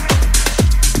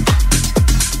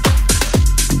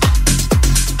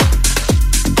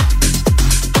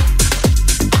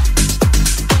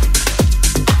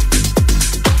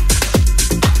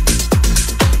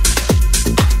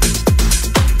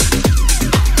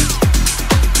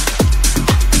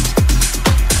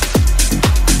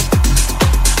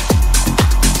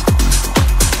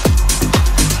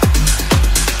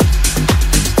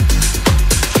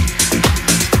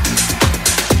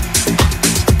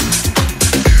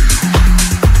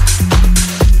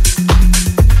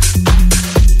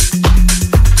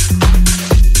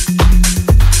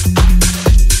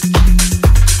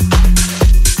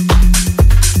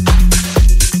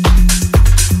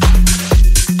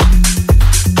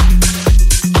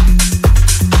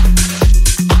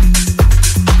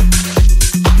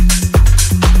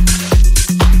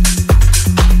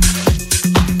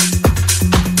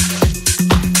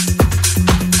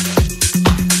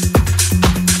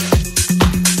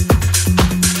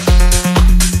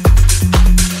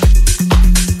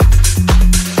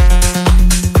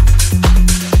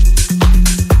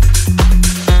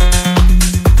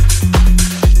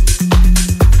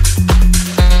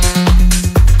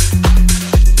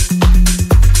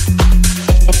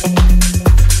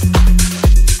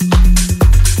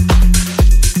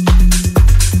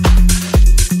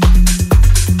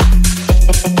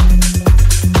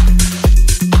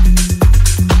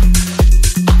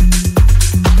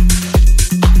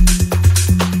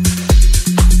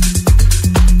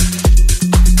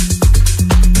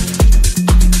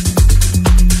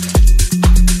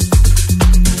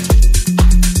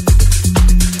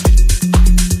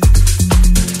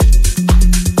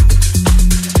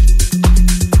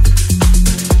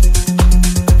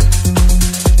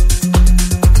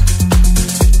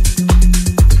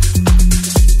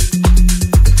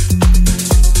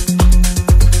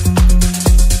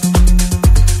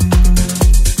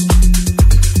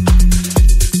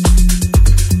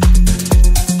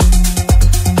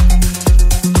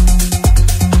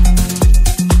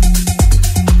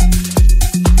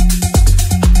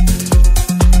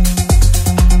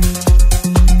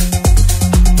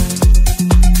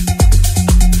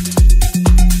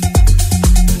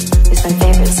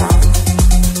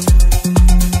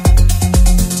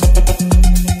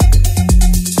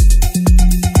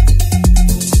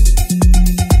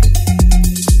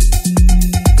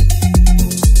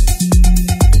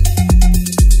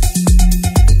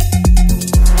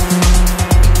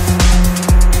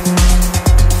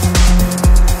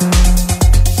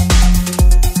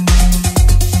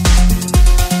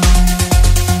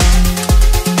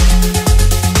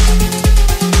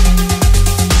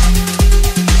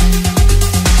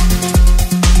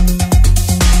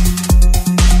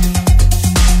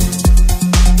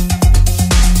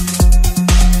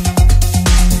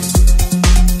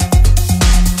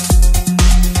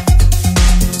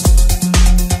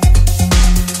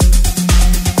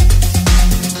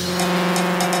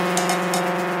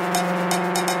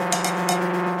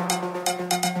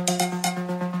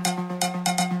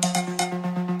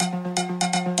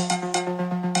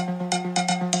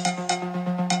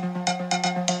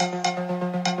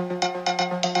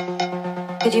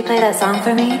 Could you play that song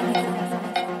for me?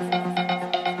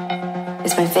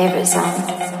 It's my favorite song.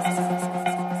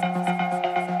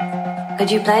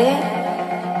 Could you play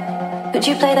it? Could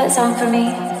you play that song for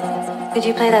me? Could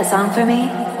you play that song for me?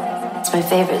 It's my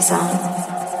favorite song.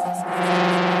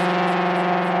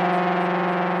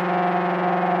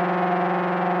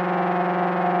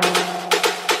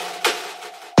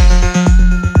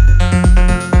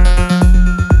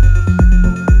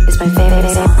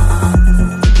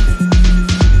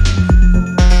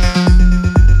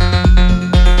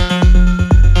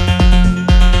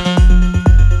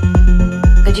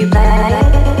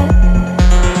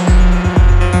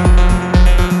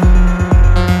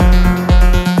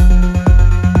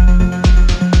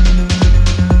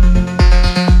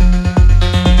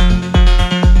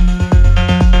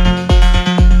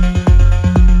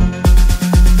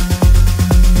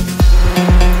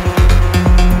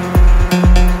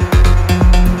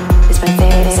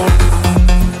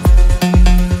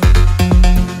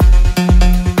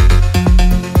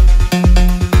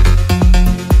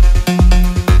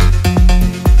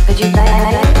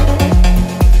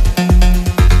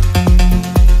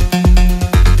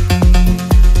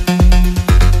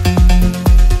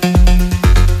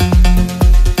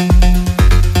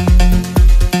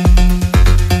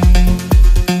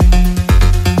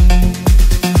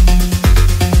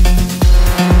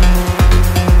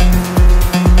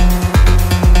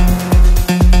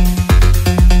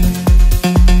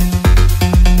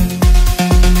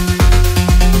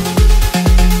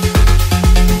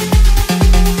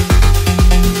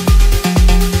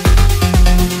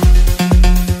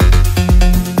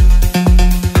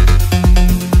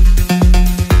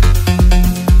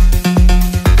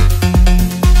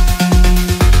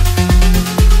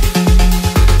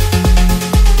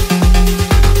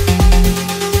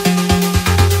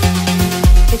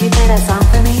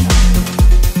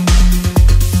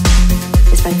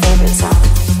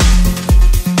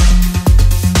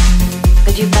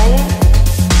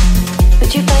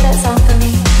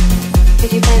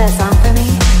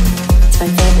 my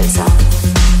favorite song.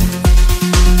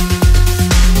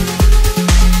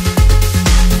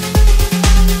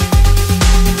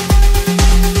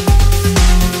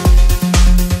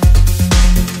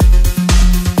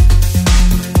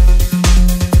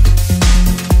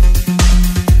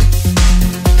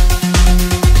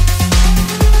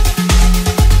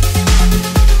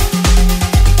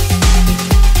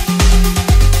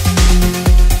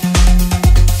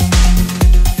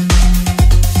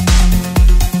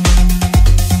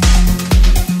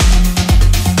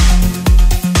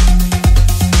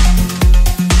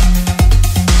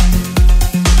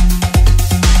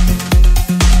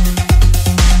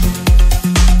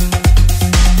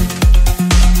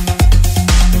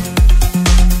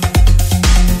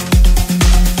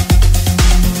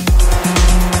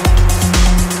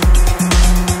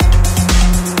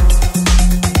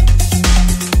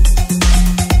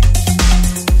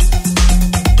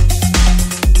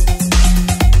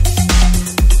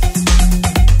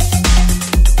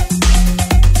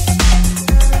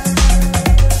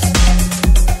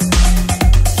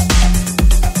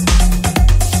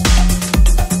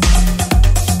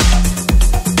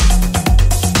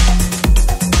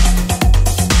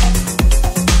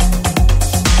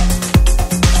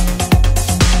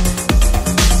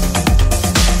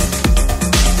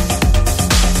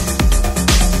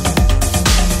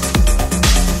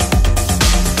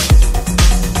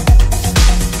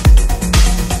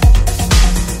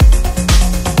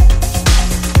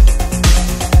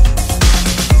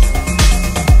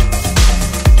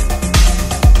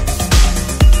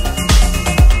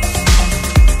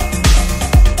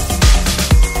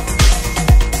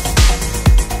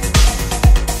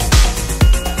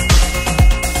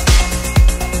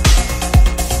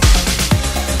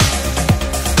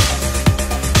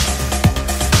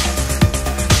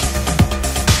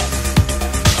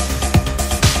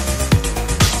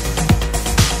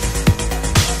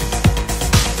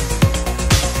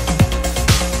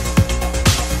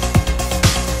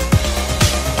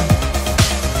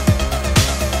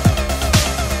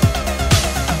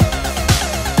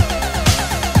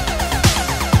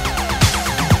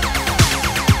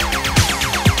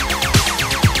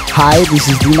 Hi, this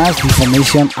is Dimas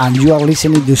D-Formation and you are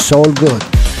listening to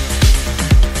SoulGood.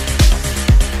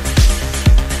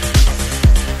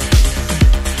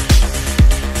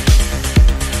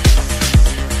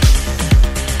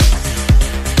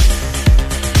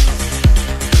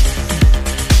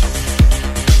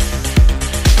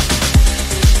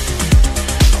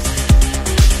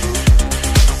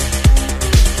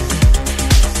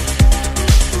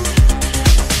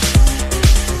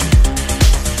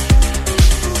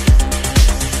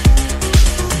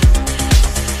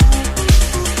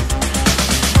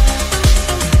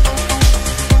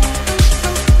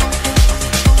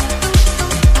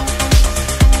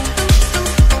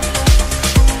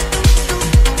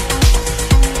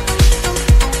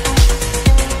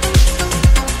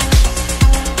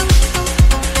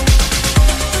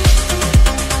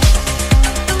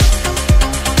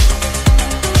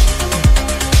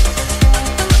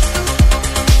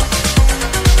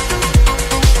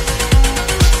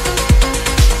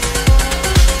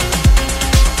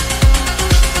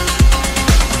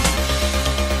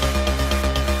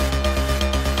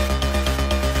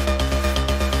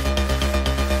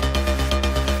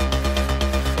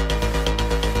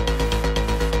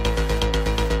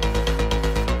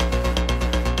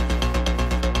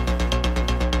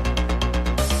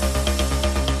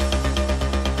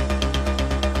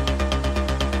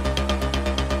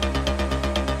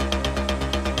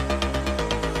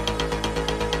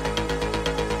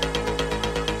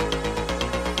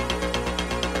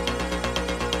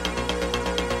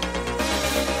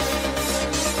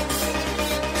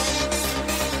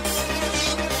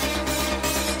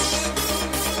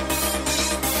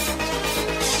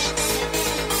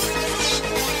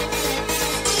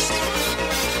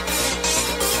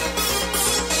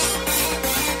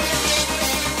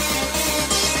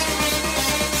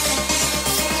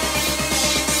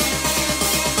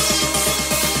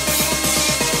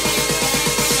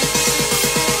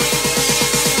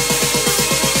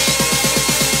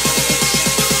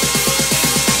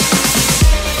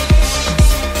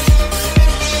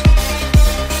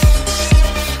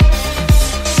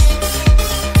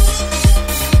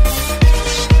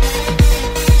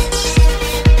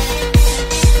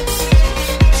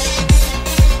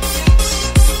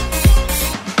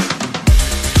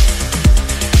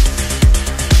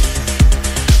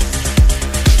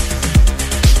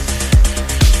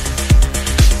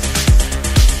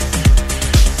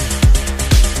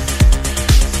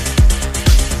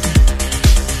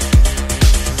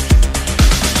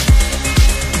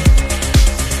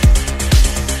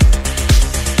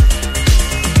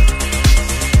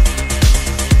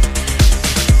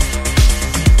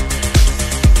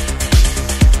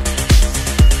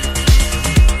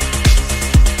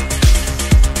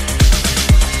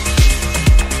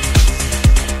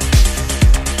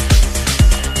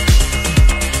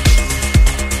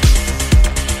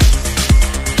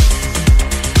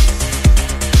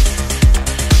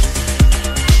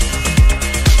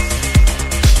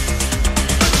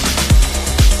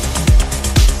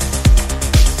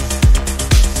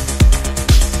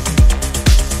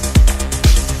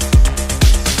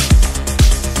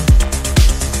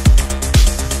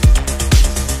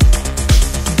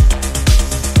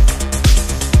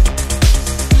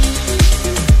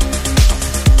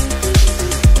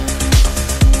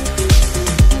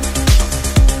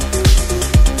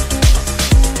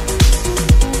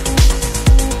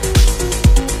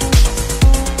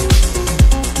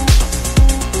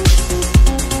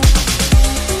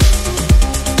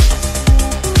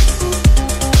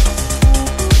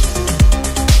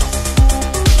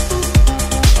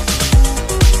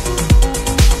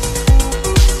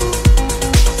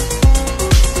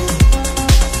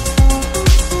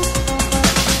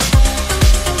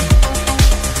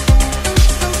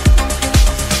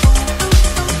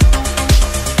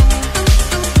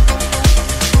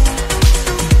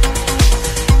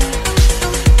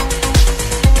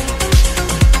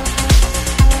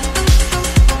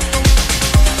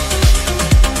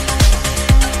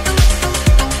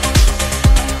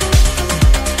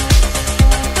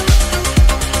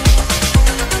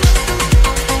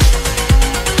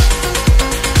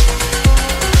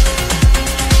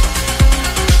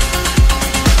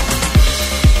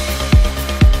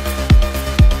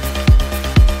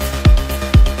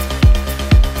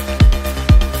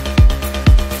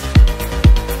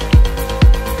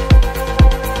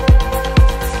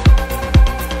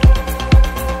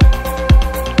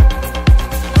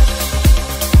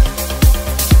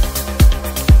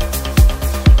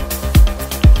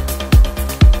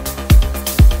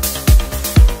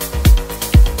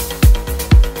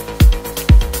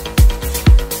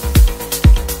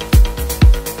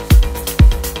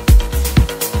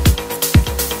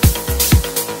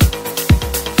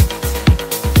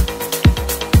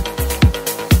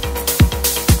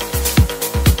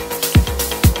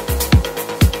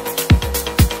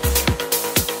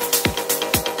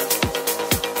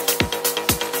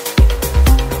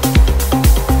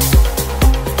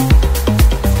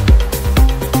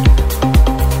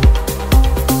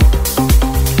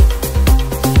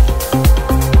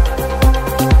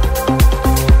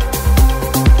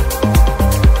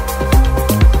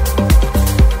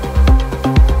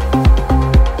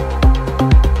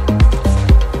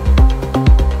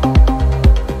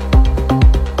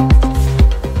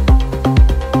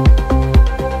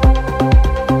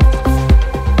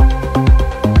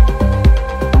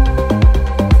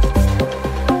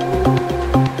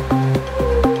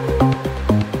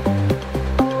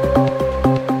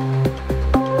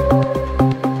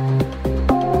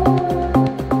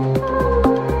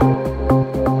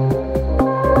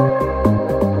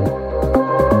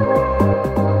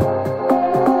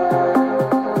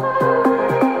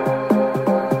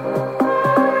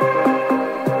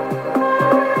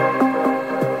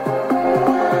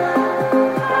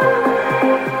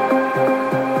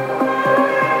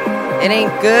 It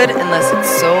ain't good unless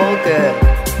it's soul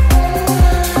good.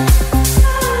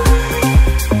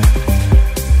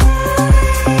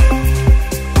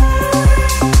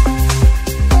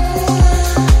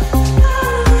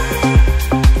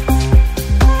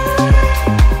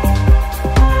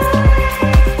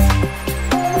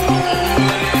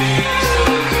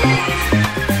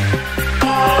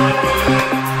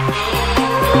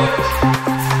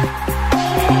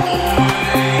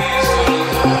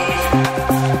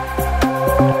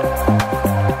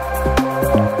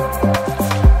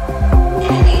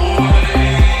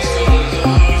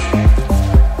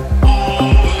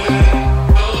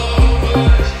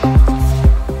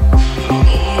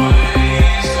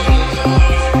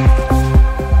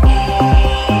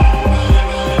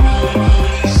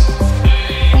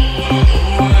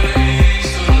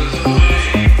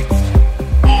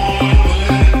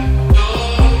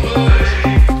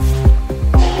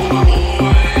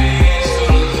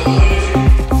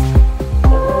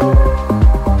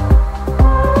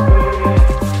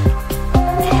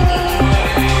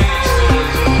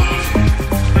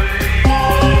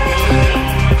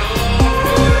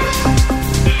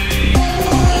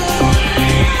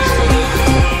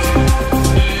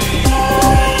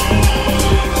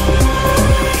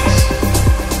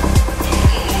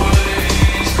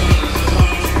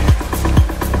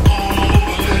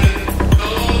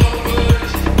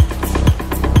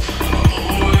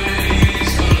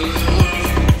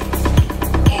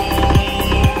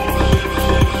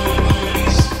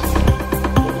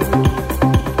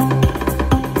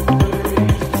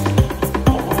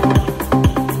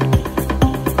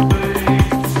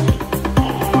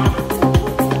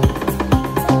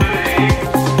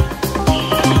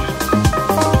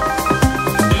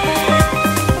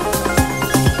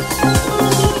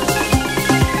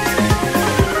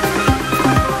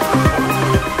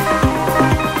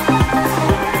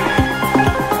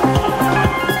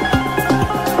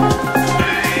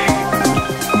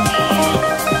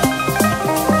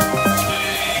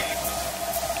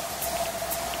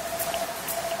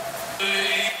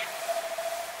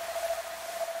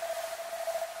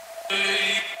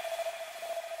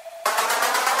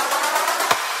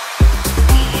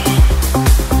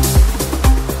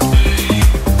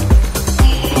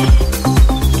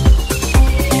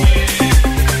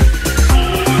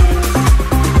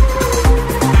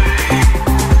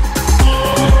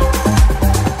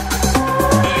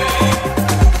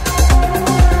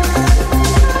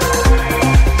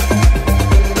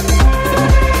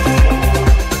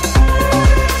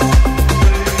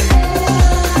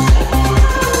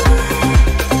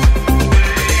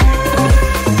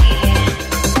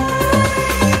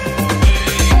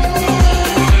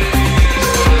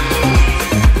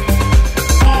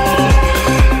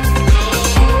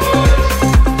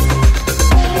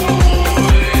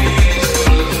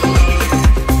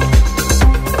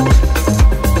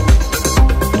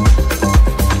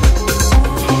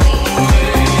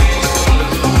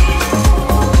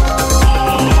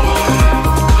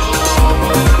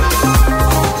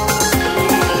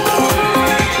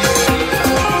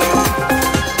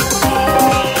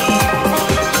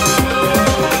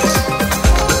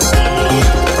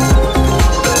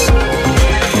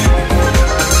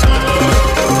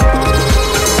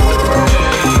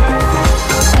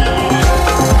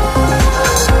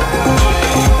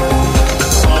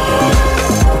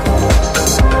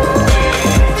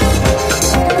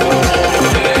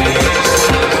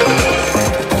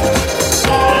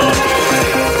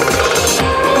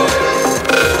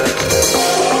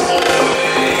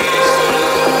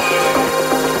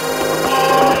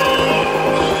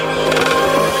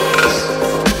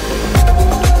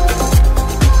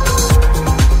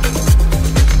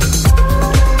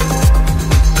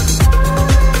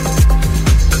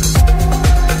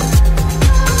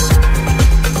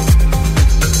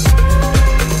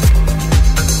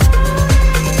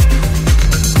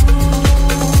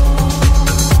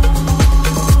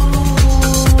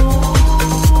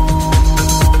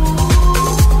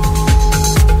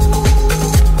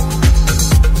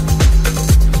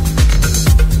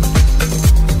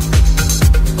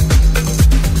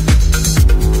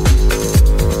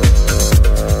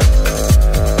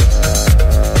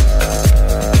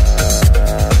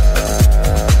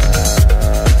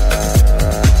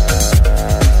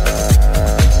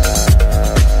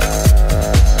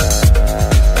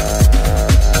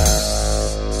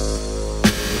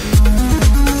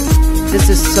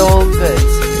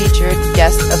 SoulGood's featured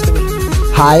guest of the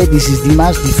week. Hi, this is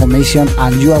Dimas D-Formation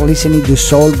and you are listening to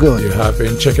SoulGood. You have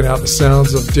been checking out the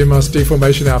sounds of Dimas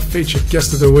D-Formation, our featured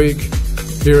guest of the week.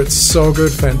 Here at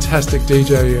SoulGood, fantastic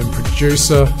DJ and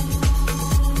producer.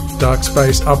 Dark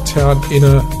Space, Uptown,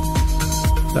 Inner,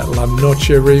 that La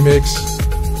Noche remix.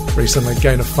 Recently,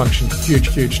 Gain of Function,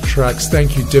 huge tracks.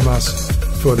 Thank you, Dimas,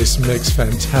 for this mix.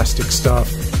 Fantastic stuff.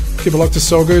 Keep it locked to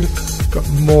SoulGood. Got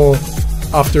more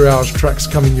after hours tracks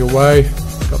coming your way.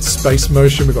 Got Space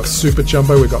Motion, we've got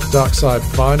Superchumbo, we've got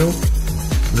Darksidevinyl,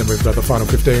 and then we've got the final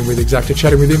 15 with Exacta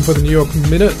chatting with him for the New York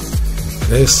Minute.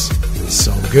 This is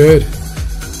SoulGood.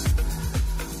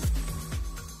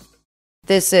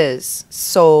 This is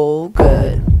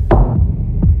SoulGood.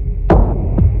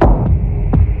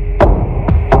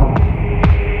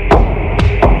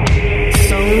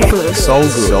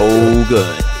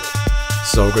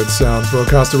 SoulGood sound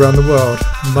broadcast around the world.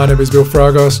 My name is Bill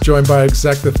Fragos, joined by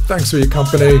Exacta. Thanks for your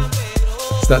company.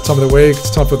 It's that time of the week.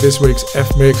 It's time for this week's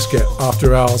F Mix. Get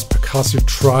after hours, percussive,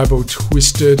 tribal,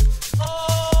 twisted.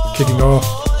 Kicking off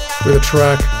with a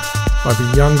track by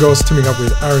Mijangos teaming up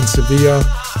with Sevilla.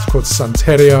 It's called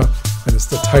Santeria, and it's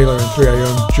the Tayllor and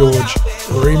 3am George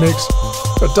remix.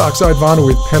 Got Darksidevinyl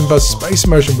with Pemba, Space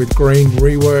Motion with Green,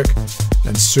 Rework,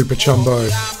 and Superchumbo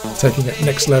taking it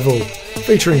next level,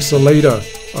 featuring Celeda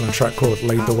on a track called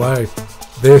Lead the Way.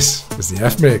 This is the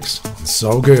F Mix on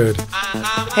SoulGood.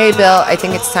 Hey Bill, I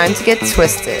think it's time to get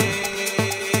twisted.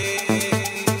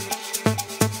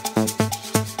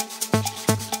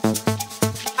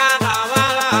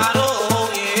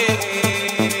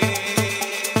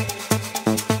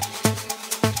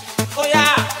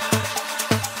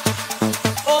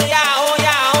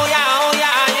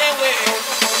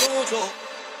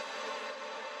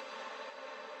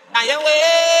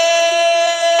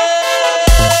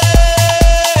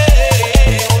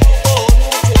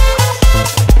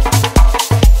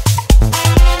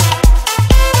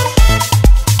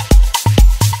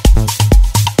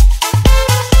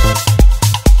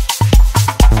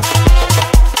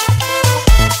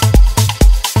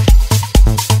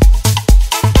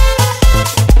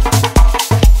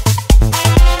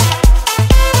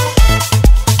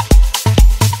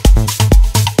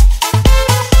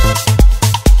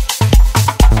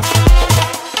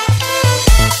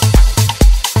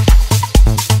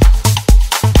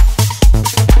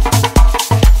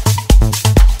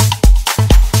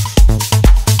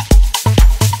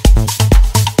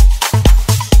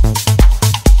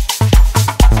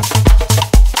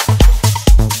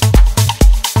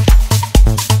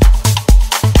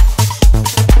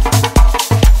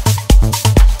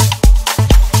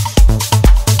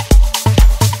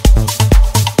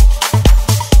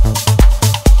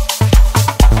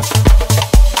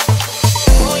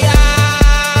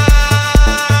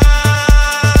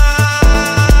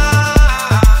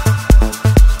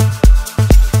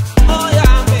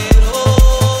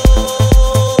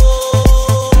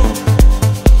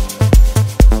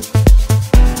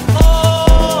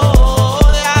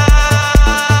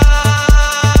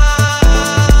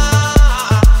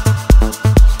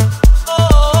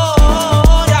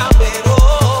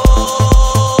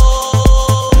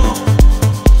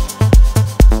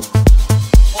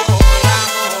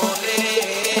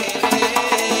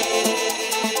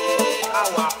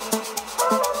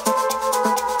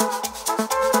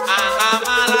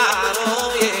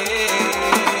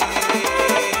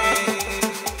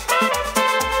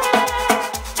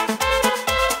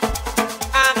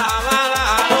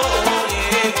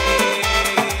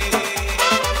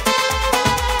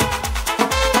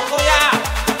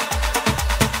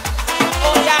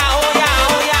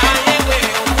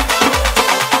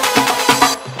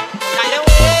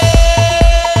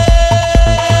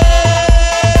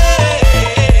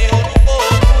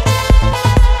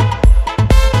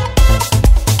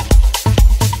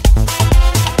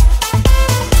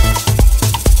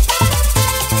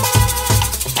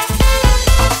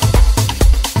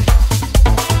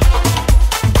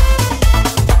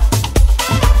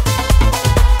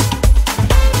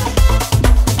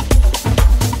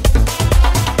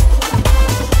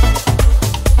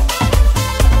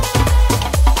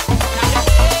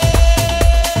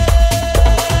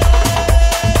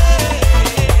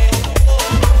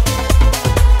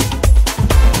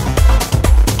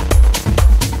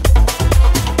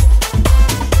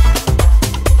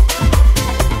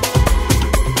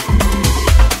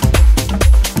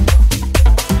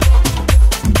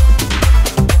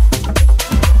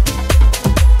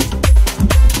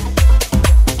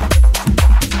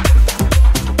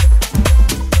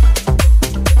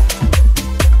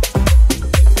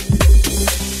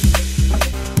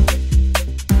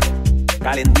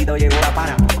 Calentito llegó la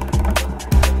pana,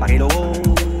 pa' que lo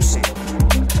goce.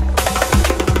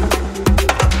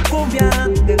 Cumbia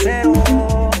de cero,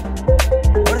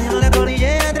 ordenándole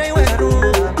cordillera, traigo la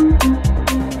ruda.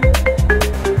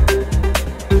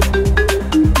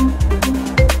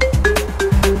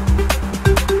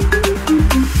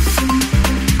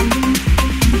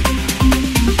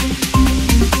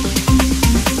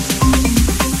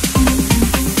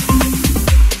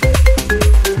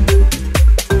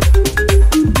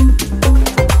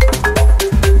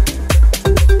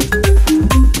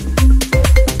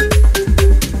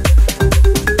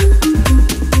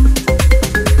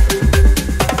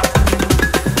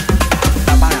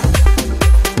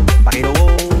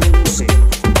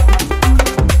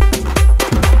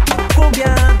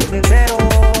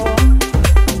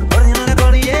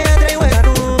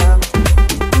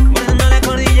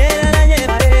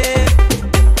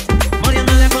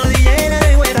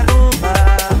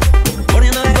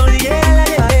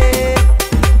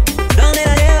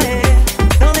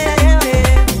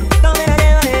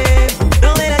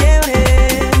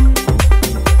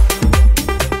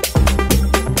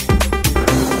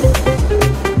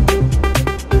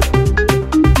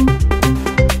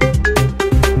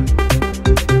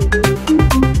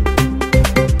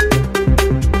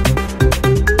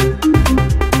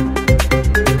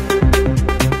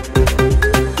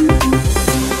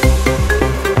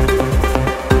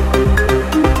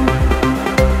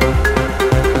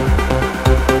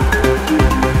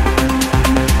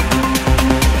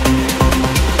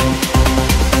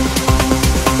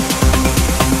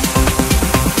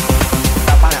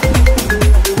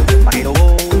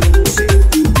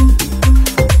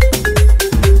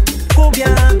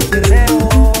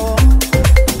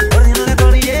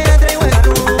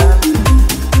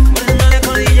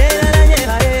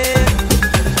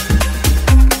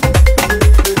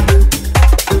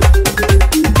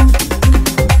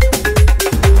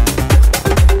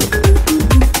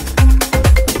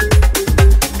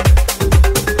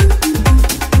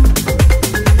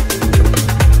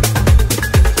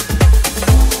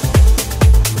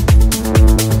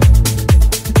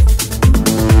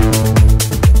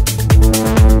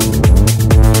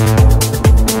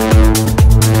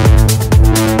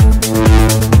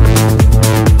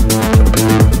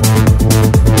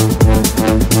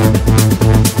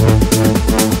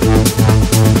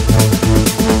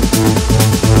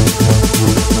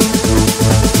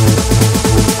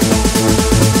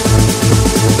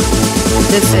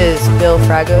 Bill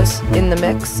Fragos in the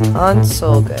mix on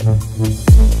SoulGood.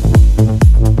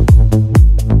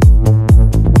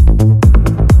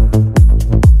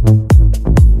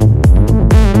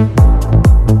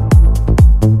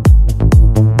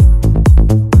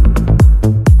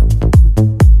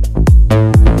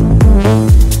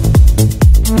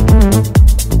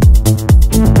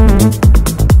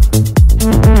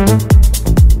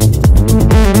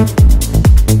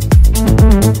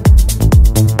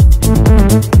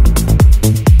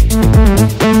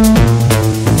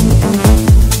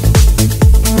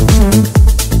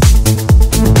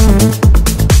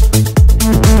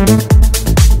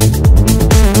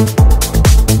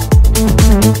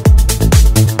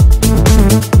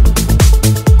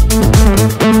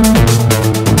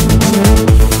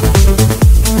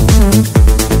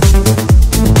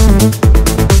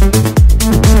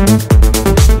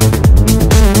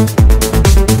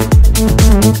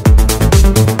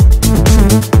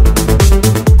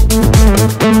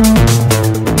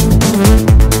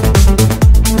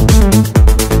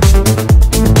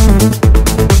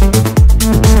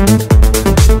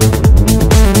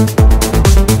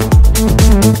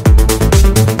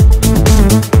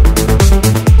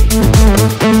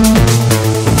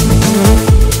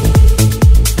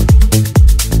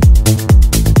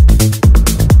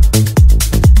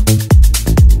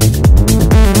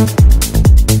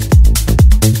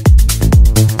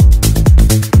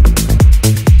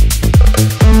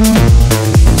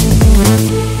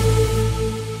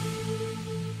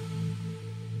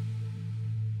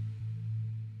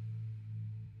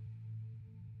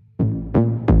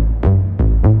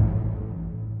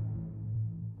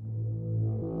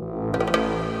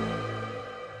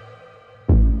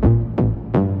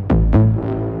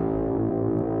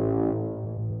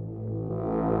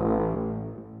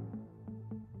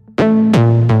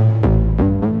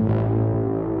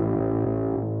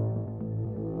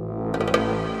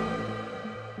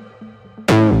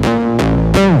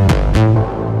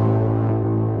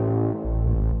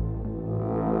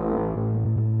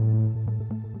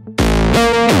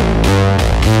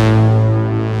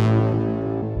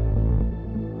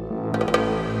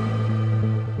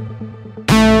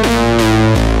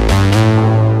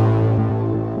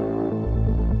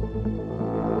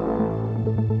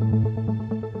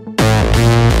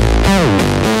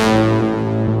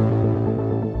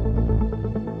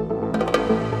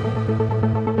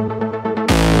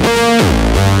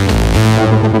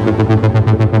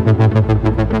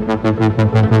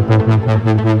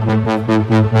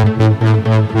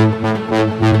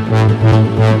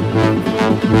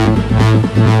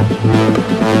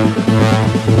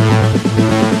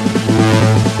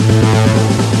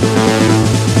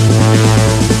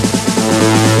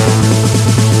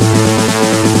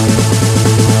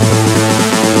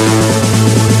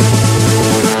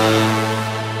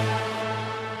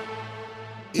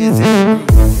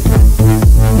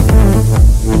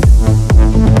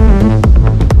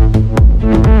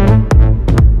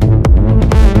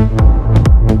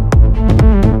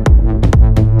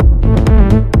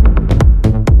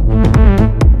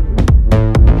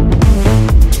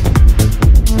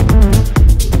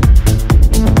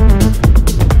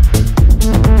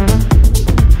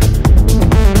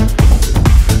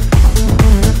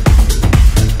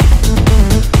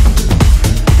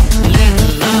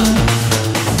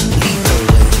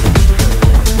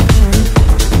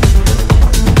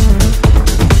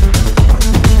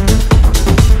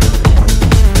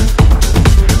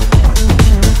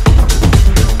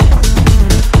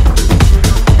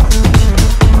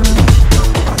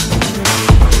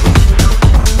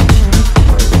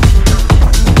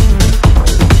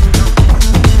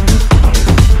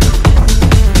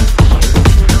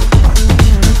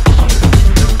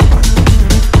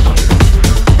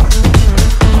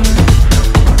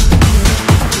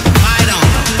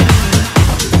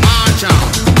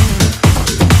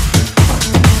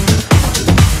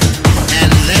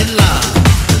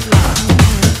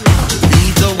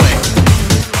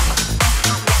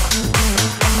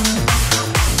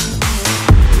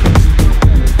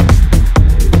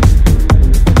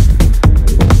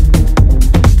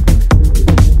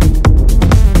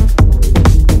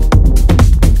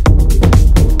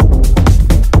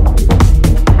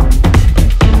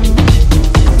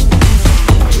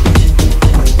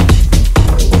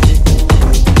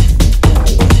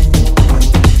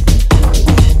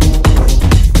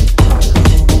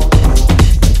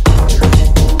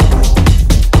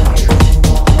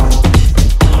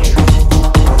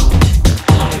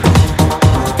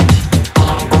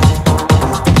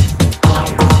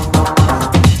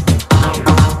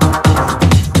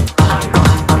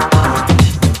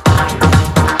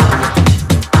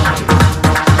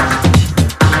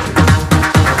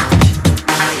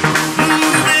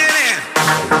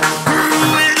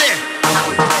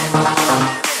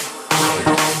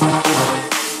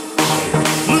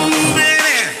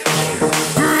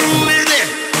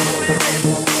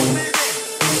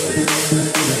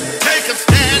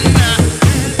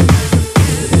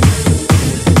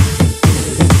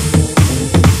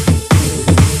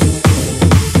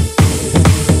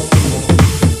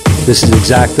 This is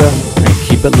Exacta, and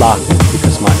keep it locked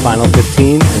because my final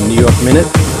 15 and New York Minute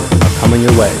are coming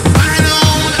your way.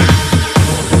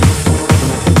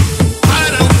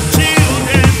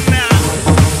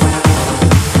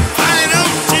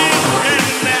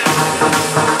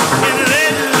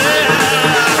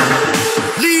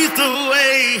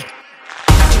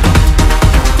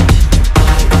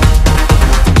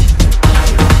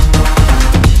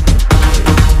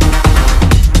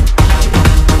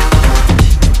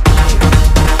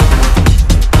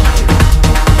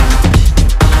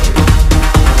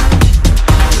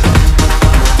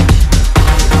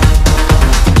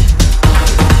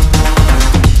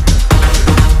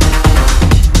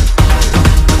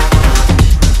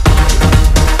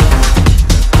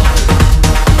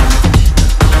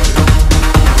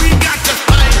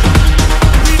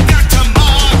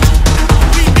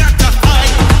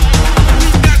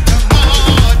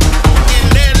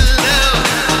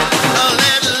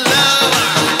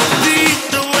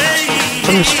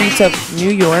 From the streets of New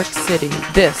York City,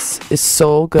 this is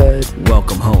SoulGood.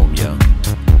 Welcome home, yo.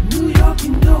 New York,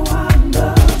 you know I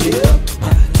love you.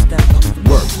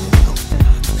 Work.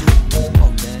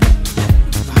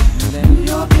 New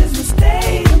York is the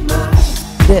state of mind.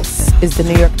 This is the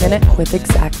New York Minute with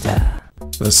Exacta.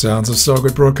 The sounds of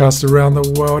SoulGood broadcast around the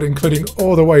world, including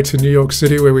all the way to New York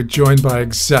City, where we're joined by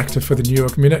Exacta for the New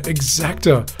York Minute.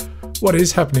 Exacta, what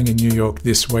is happening in New York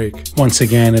this week? Once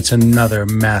again, it's another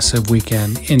massive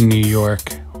weekend in New York.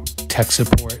 Tech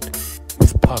support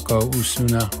with Paco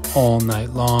Usuna all night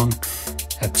long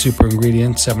at Super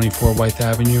Ingredients, 74 Wythe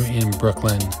Avenue in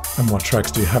Brooklyn. And what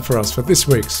tracks do you have for us for this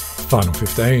week's Final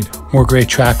 15? More great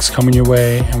tracks coming your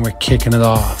way, and we're kicking it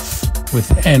off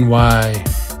with NY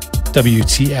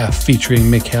WTF featuring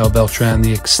Mikhail Beltran,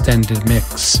 the extended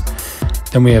mix.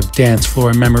 Then we have Dance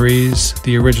Floor Memories,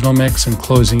 the original mix, and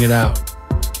closing it out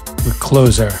with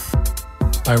Closer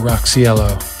by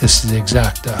Roxiello. This is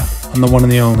Exacta on the one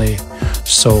and the only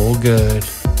SoulGood.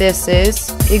 This is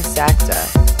Exacta.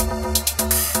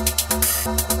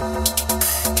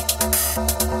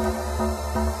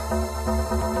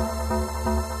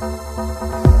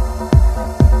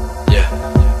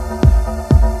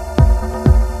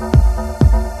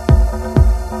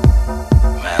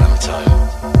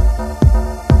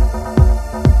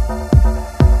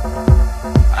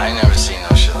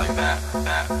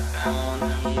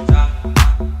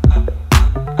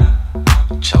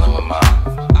 Chilling with my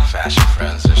fashion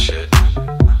friends and shit.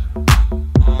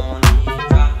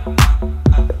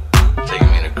 Taking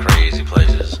me to crazy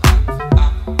places. I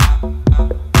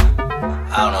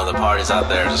don't know, the parties out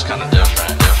there are just kind of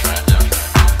different.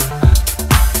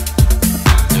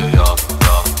 New York.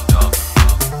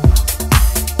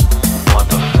 What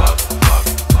the fuck?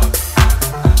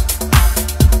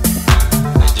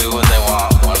 They do what they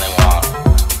want, when they want,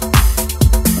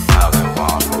 how they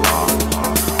want.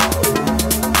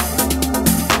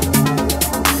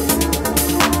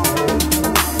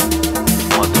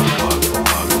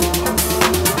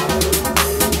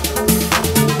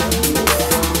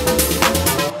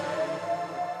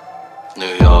 New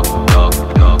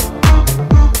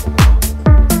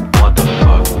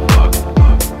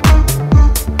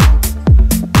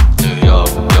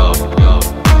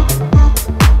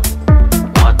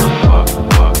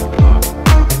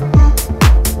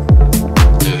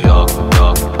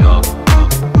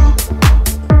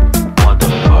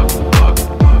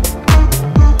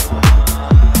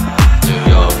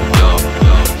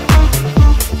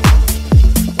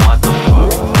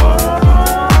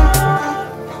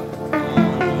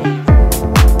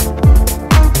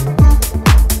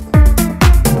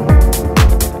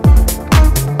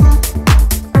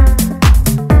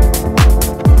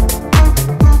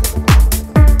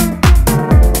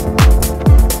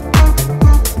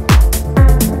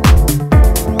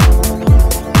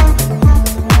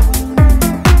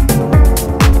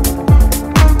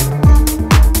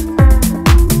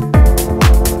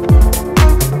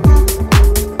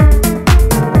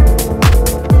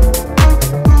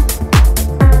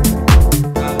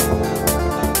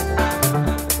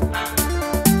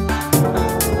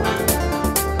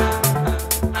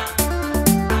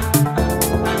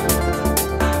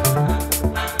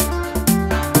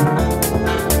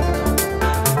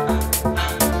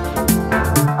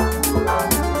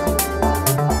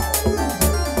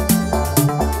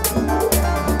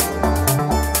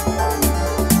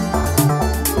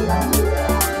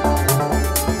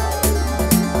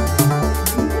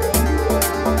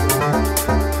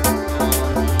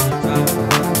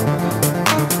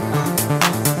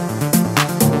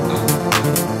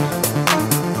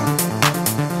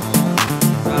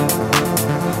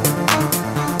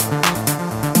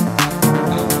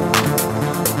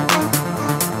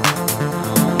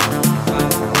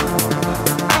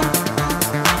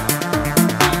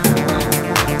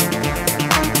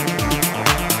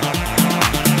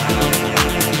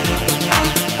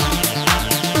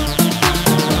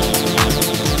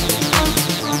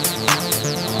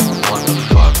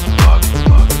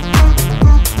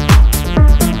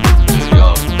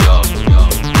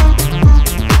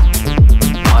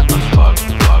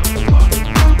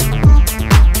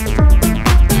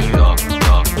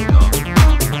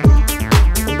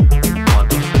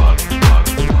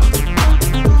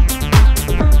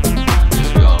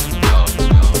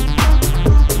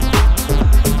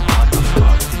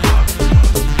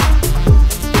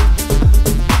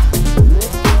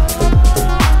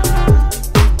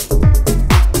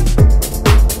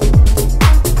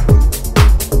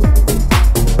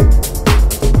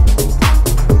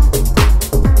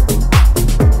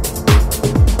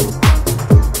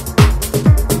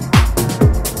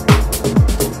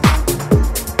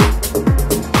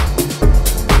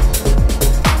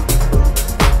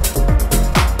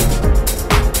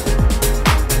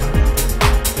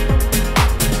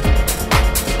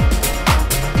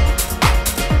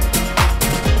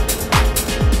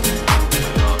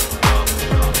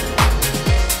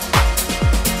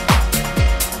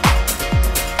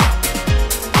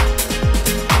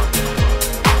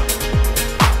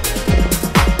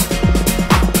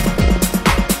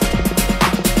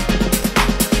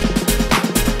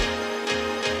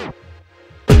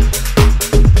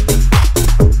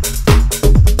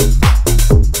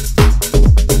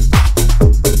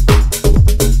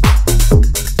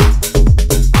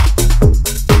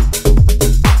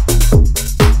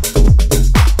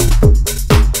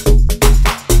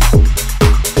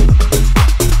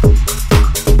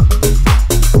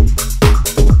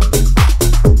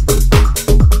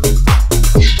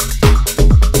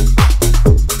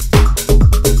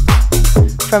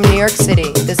From New York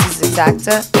City, this is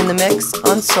Exacta in the mix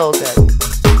on SoulGood.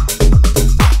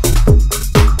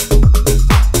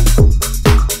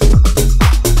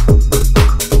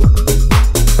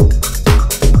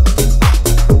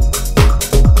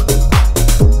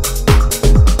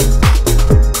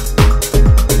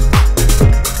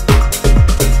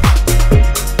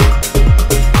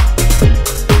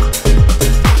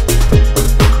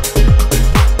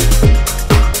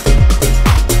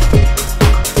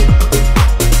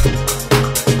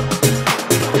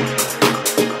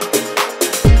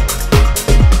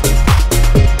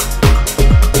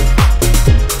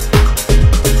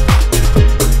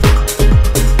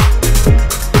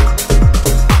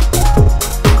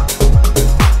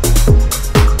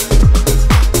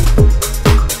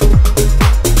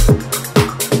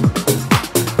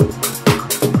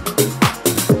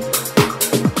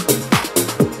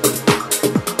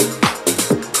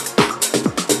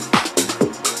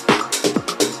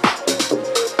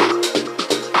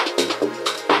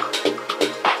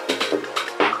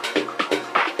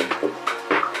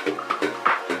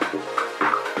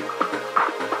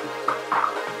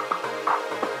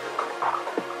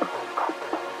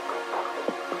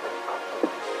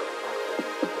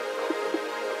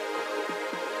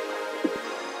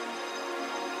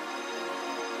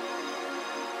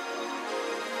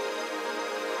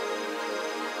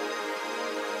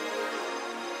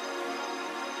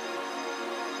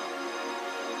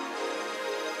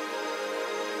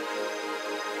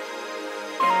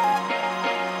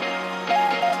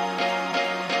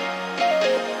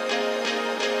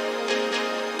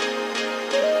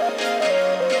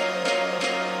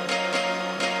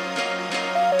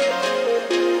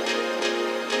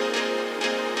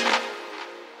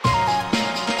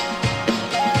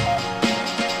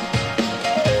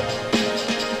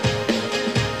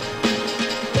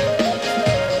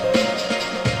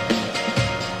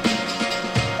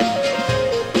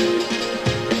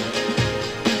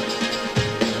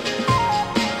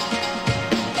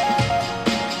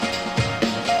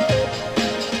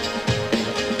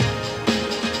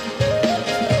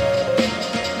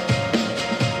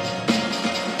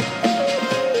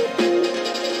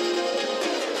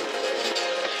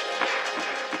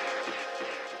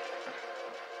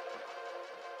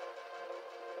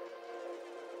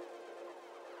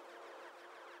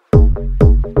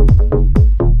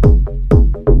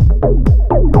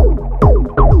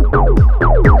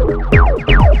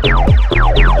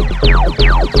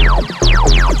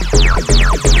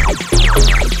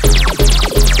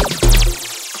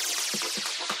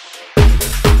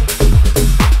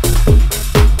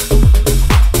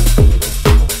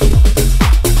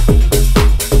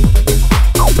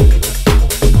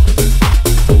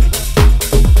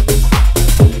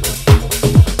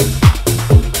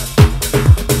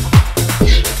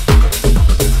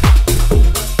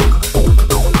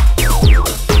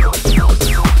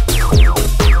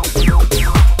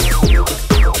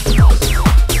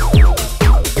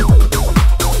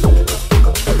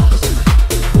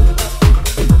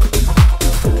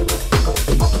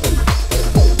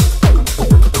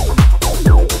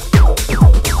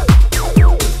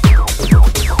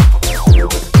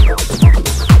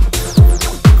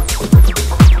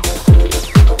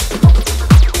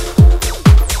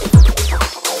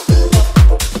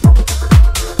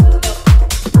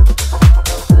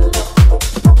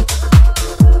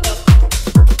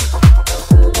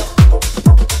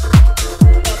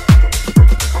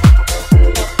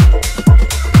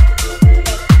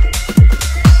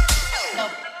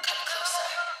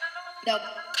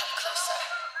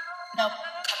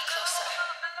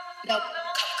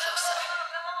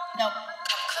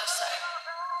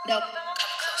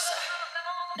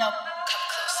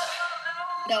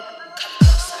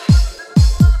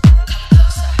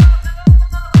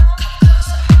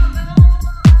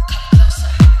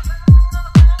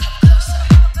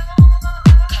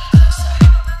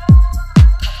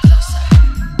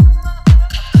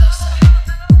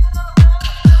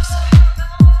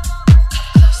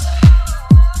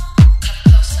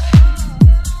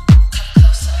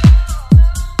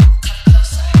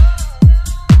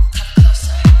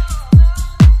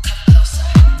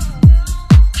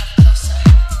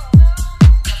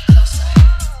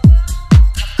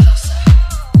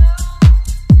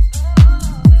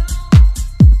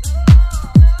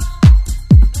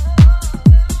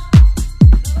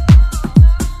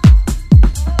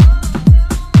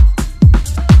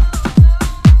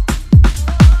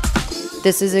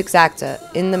 This is Exacta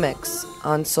in the mix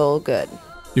on SoulGood.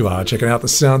 You are checking out the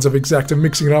sounds of Exacta,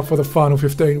 mixing it up for the final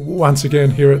 15 once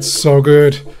again here at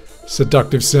SoulGood.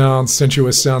 Seductive sounds,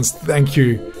 sensuous sounds. Thank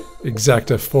you,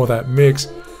 Exacta, for that mix.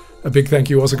 A big thank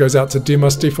you also goes out to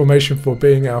Dimas D-Formation for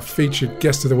being our featured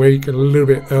guest of the week a little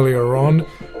bit earlier on.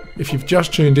 If you've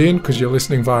just tuned in because you're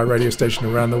listening via a radio station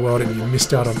around the world and you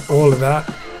missed out on all of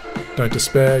that, don't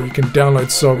despair. You can download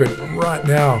SoulGood right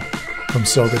now from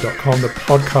soulgood.com, the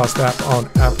podcast app on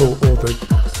Apple or the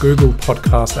Google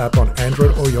podcast app on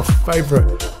Android or your favorite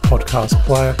podcast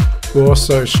player. We'll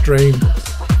also stream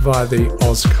via the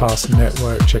Ozcast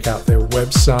network. Check out their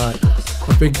website.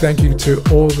 A big thank you to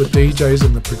all the DJs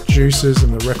and the producers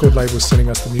and the record labels sending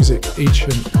us the music each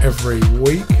and every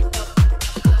week.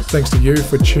 Thanks to you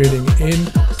for tuning in.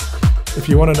 If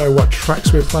you want to know what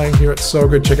tracks we're playing here at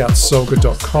SoulGood, check out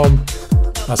soulgood.com.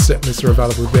 Our set lists are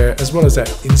available there, as well as at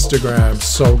Instagram,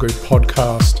 SoulGood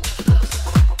Podcast.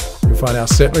 You'll find our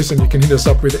set list and you can hit us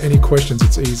up with any questions.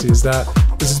 It's easy as that.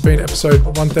 This has been episode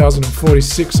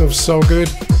 1046 of SoulGood.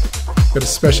 Got a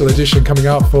special edition coming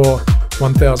out for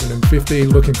 1050.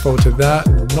 Looking forward to that.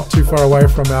 Not too far away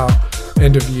from our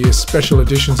end of year special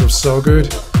editions of SoulGood.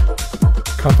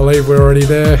 Can't believe we're already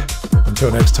there.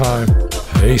 Until next time,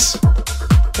 peace.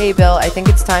 Hey Bill, I think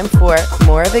it's time for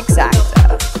more of Exacta.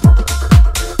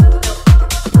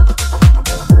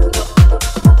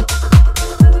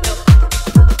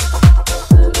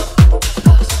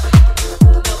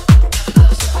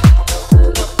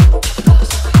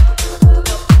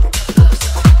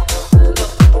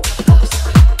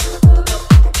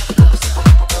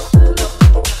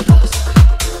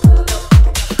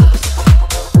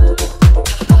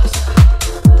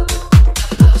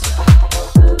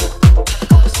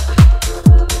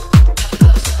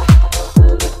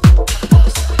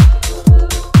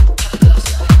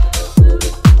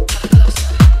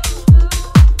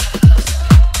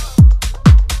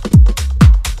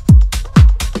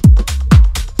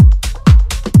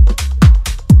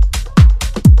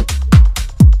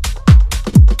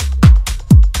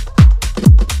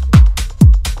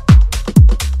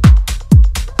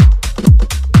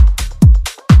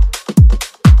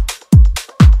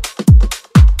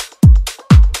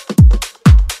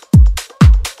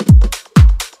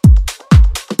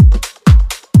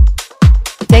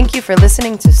 Thank you for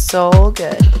listening to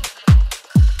SoulGood.